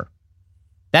and pressure.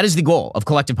 That is the goal of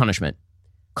collective punishment.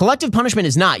 Collective punishment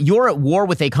is not, you're at war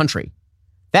with a country.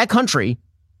 That country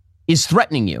is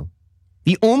threatening you.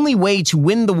 The only way to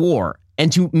win the war and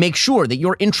to make sure that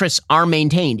your interests are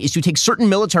maintained is to take certain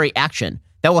military action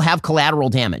that will have collateral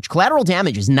damage. Collateral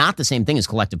damage is not the same thing as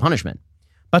collective punishment.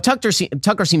 But Tucker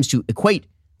seems to equate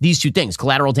these two things,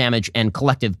 collateral damage and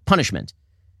collective punishment,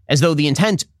 as though the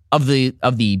intent of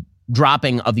the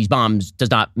dropping of these bombs does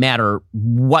not matter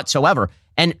whatsoever.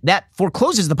 And that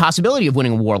forecloses the possibility of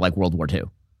winning a war like World War II.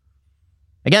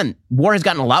 Again, war has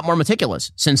gotten a lot more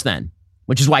meticulous since then,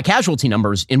 which is why casualty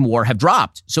numbers in war have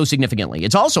dropped so significantly.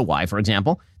 It's also why, for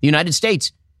example, the United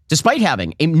States, despite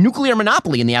having a nuclear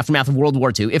monopoly in the aftermath of World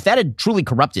War II, if that had truly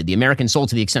corrupted the American soul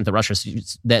to the extent that Russia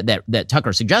that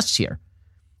Tucker suggests here,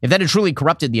 if that had truly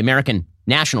corrupted the American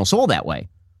national soul that way,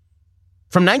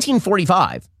 from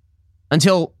 1945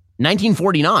 until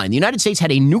 1949, the United States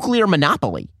had a nuclear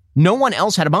monopoly. No one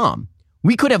else had a bomb.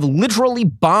 We could have literally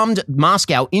bombed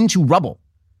Moscow into rubble.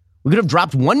 We could have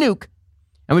dropped one nuke,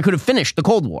 and we could have finished the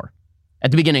Cold War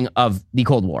at the beginning of the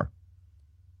Cold War.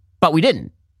 But we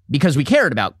didn't, because we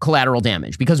cared about collateral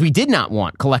damage, because we did not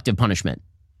want collective punishment.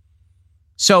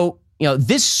 So,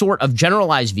 this sort of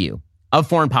generalized view of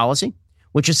foreign policy,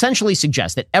 which essentially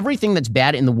suggests that everything that's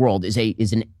bad in the world is a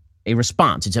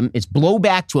response. It's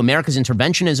blowback to America's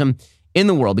interventionism in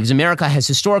the world, because America has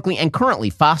historically and currently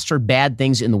fostered bad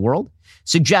things in the world,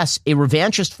 suggests a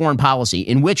revanchist foreign policy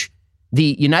in which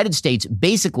the United States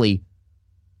basically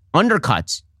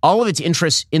undercuts all of its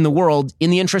interests in the world in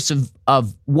the interests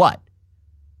of what?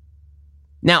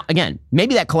 Now, again,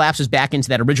 maybe that collapses back into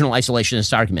that original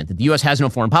isolationist argument that the U.S. has no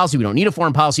foreign policy. We don't need a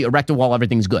foreign policy. Erect a wall,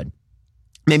 everything's good.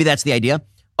 Maybe that's the idea.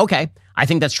 Okay, I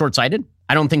think that's short-sighted.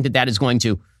 I don't think that is going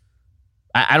to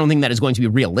be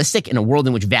realistic in a world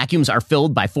in which vacuums are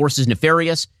filled by forces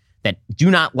nefarious that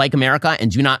do not like America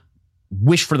and do not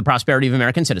wish for the prosperity of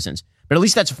American citizens. But at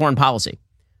least that's a foreign policy.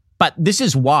 But this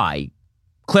is why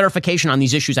clarification on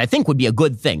these issues, I think, would be a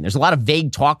good thing. There's a lot of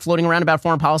vague talk floating around about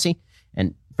foreign policy.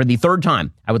 And for the third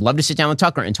time, I would love to sit down with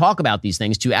Tucker and talk about these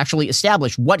things to actually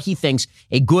establish what he thinks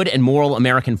a good and moral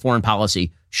American foreign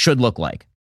policy should look like.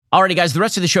 Alrighty, guys, the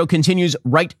rest of the show continues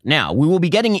right now. We will be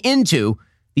getting into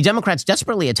The Democrats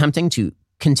desperately attempting to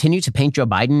continue to paint Joe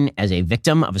Biden as a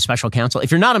victim of a special counsel.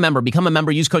 If you're not a member, become a member.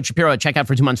 Use code Shapiro at checkout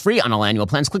for 2 months free on all annual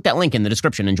plans. Click that link in the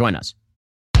description and join us.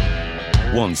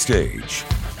 One stage,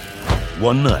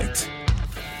 one night,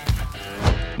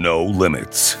 no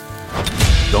limits.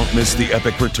 Don't miss the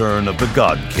epic return of the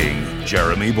God King,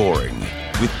 Jeremy Boring,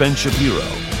 with Ben Shapiro,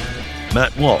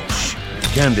 Matt Walsh,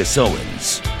 Candace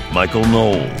Owens, Michael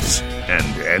Knowles, and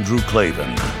Andrew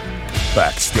Klavan.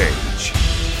 Backstage.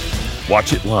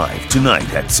 Watch it live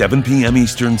tonight at 7 p.m.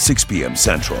 Eastern, 6 p.m.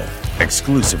 Central.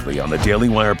 Exclusively on the Daily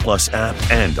Wire Plus app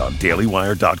and on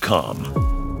dailywire.com.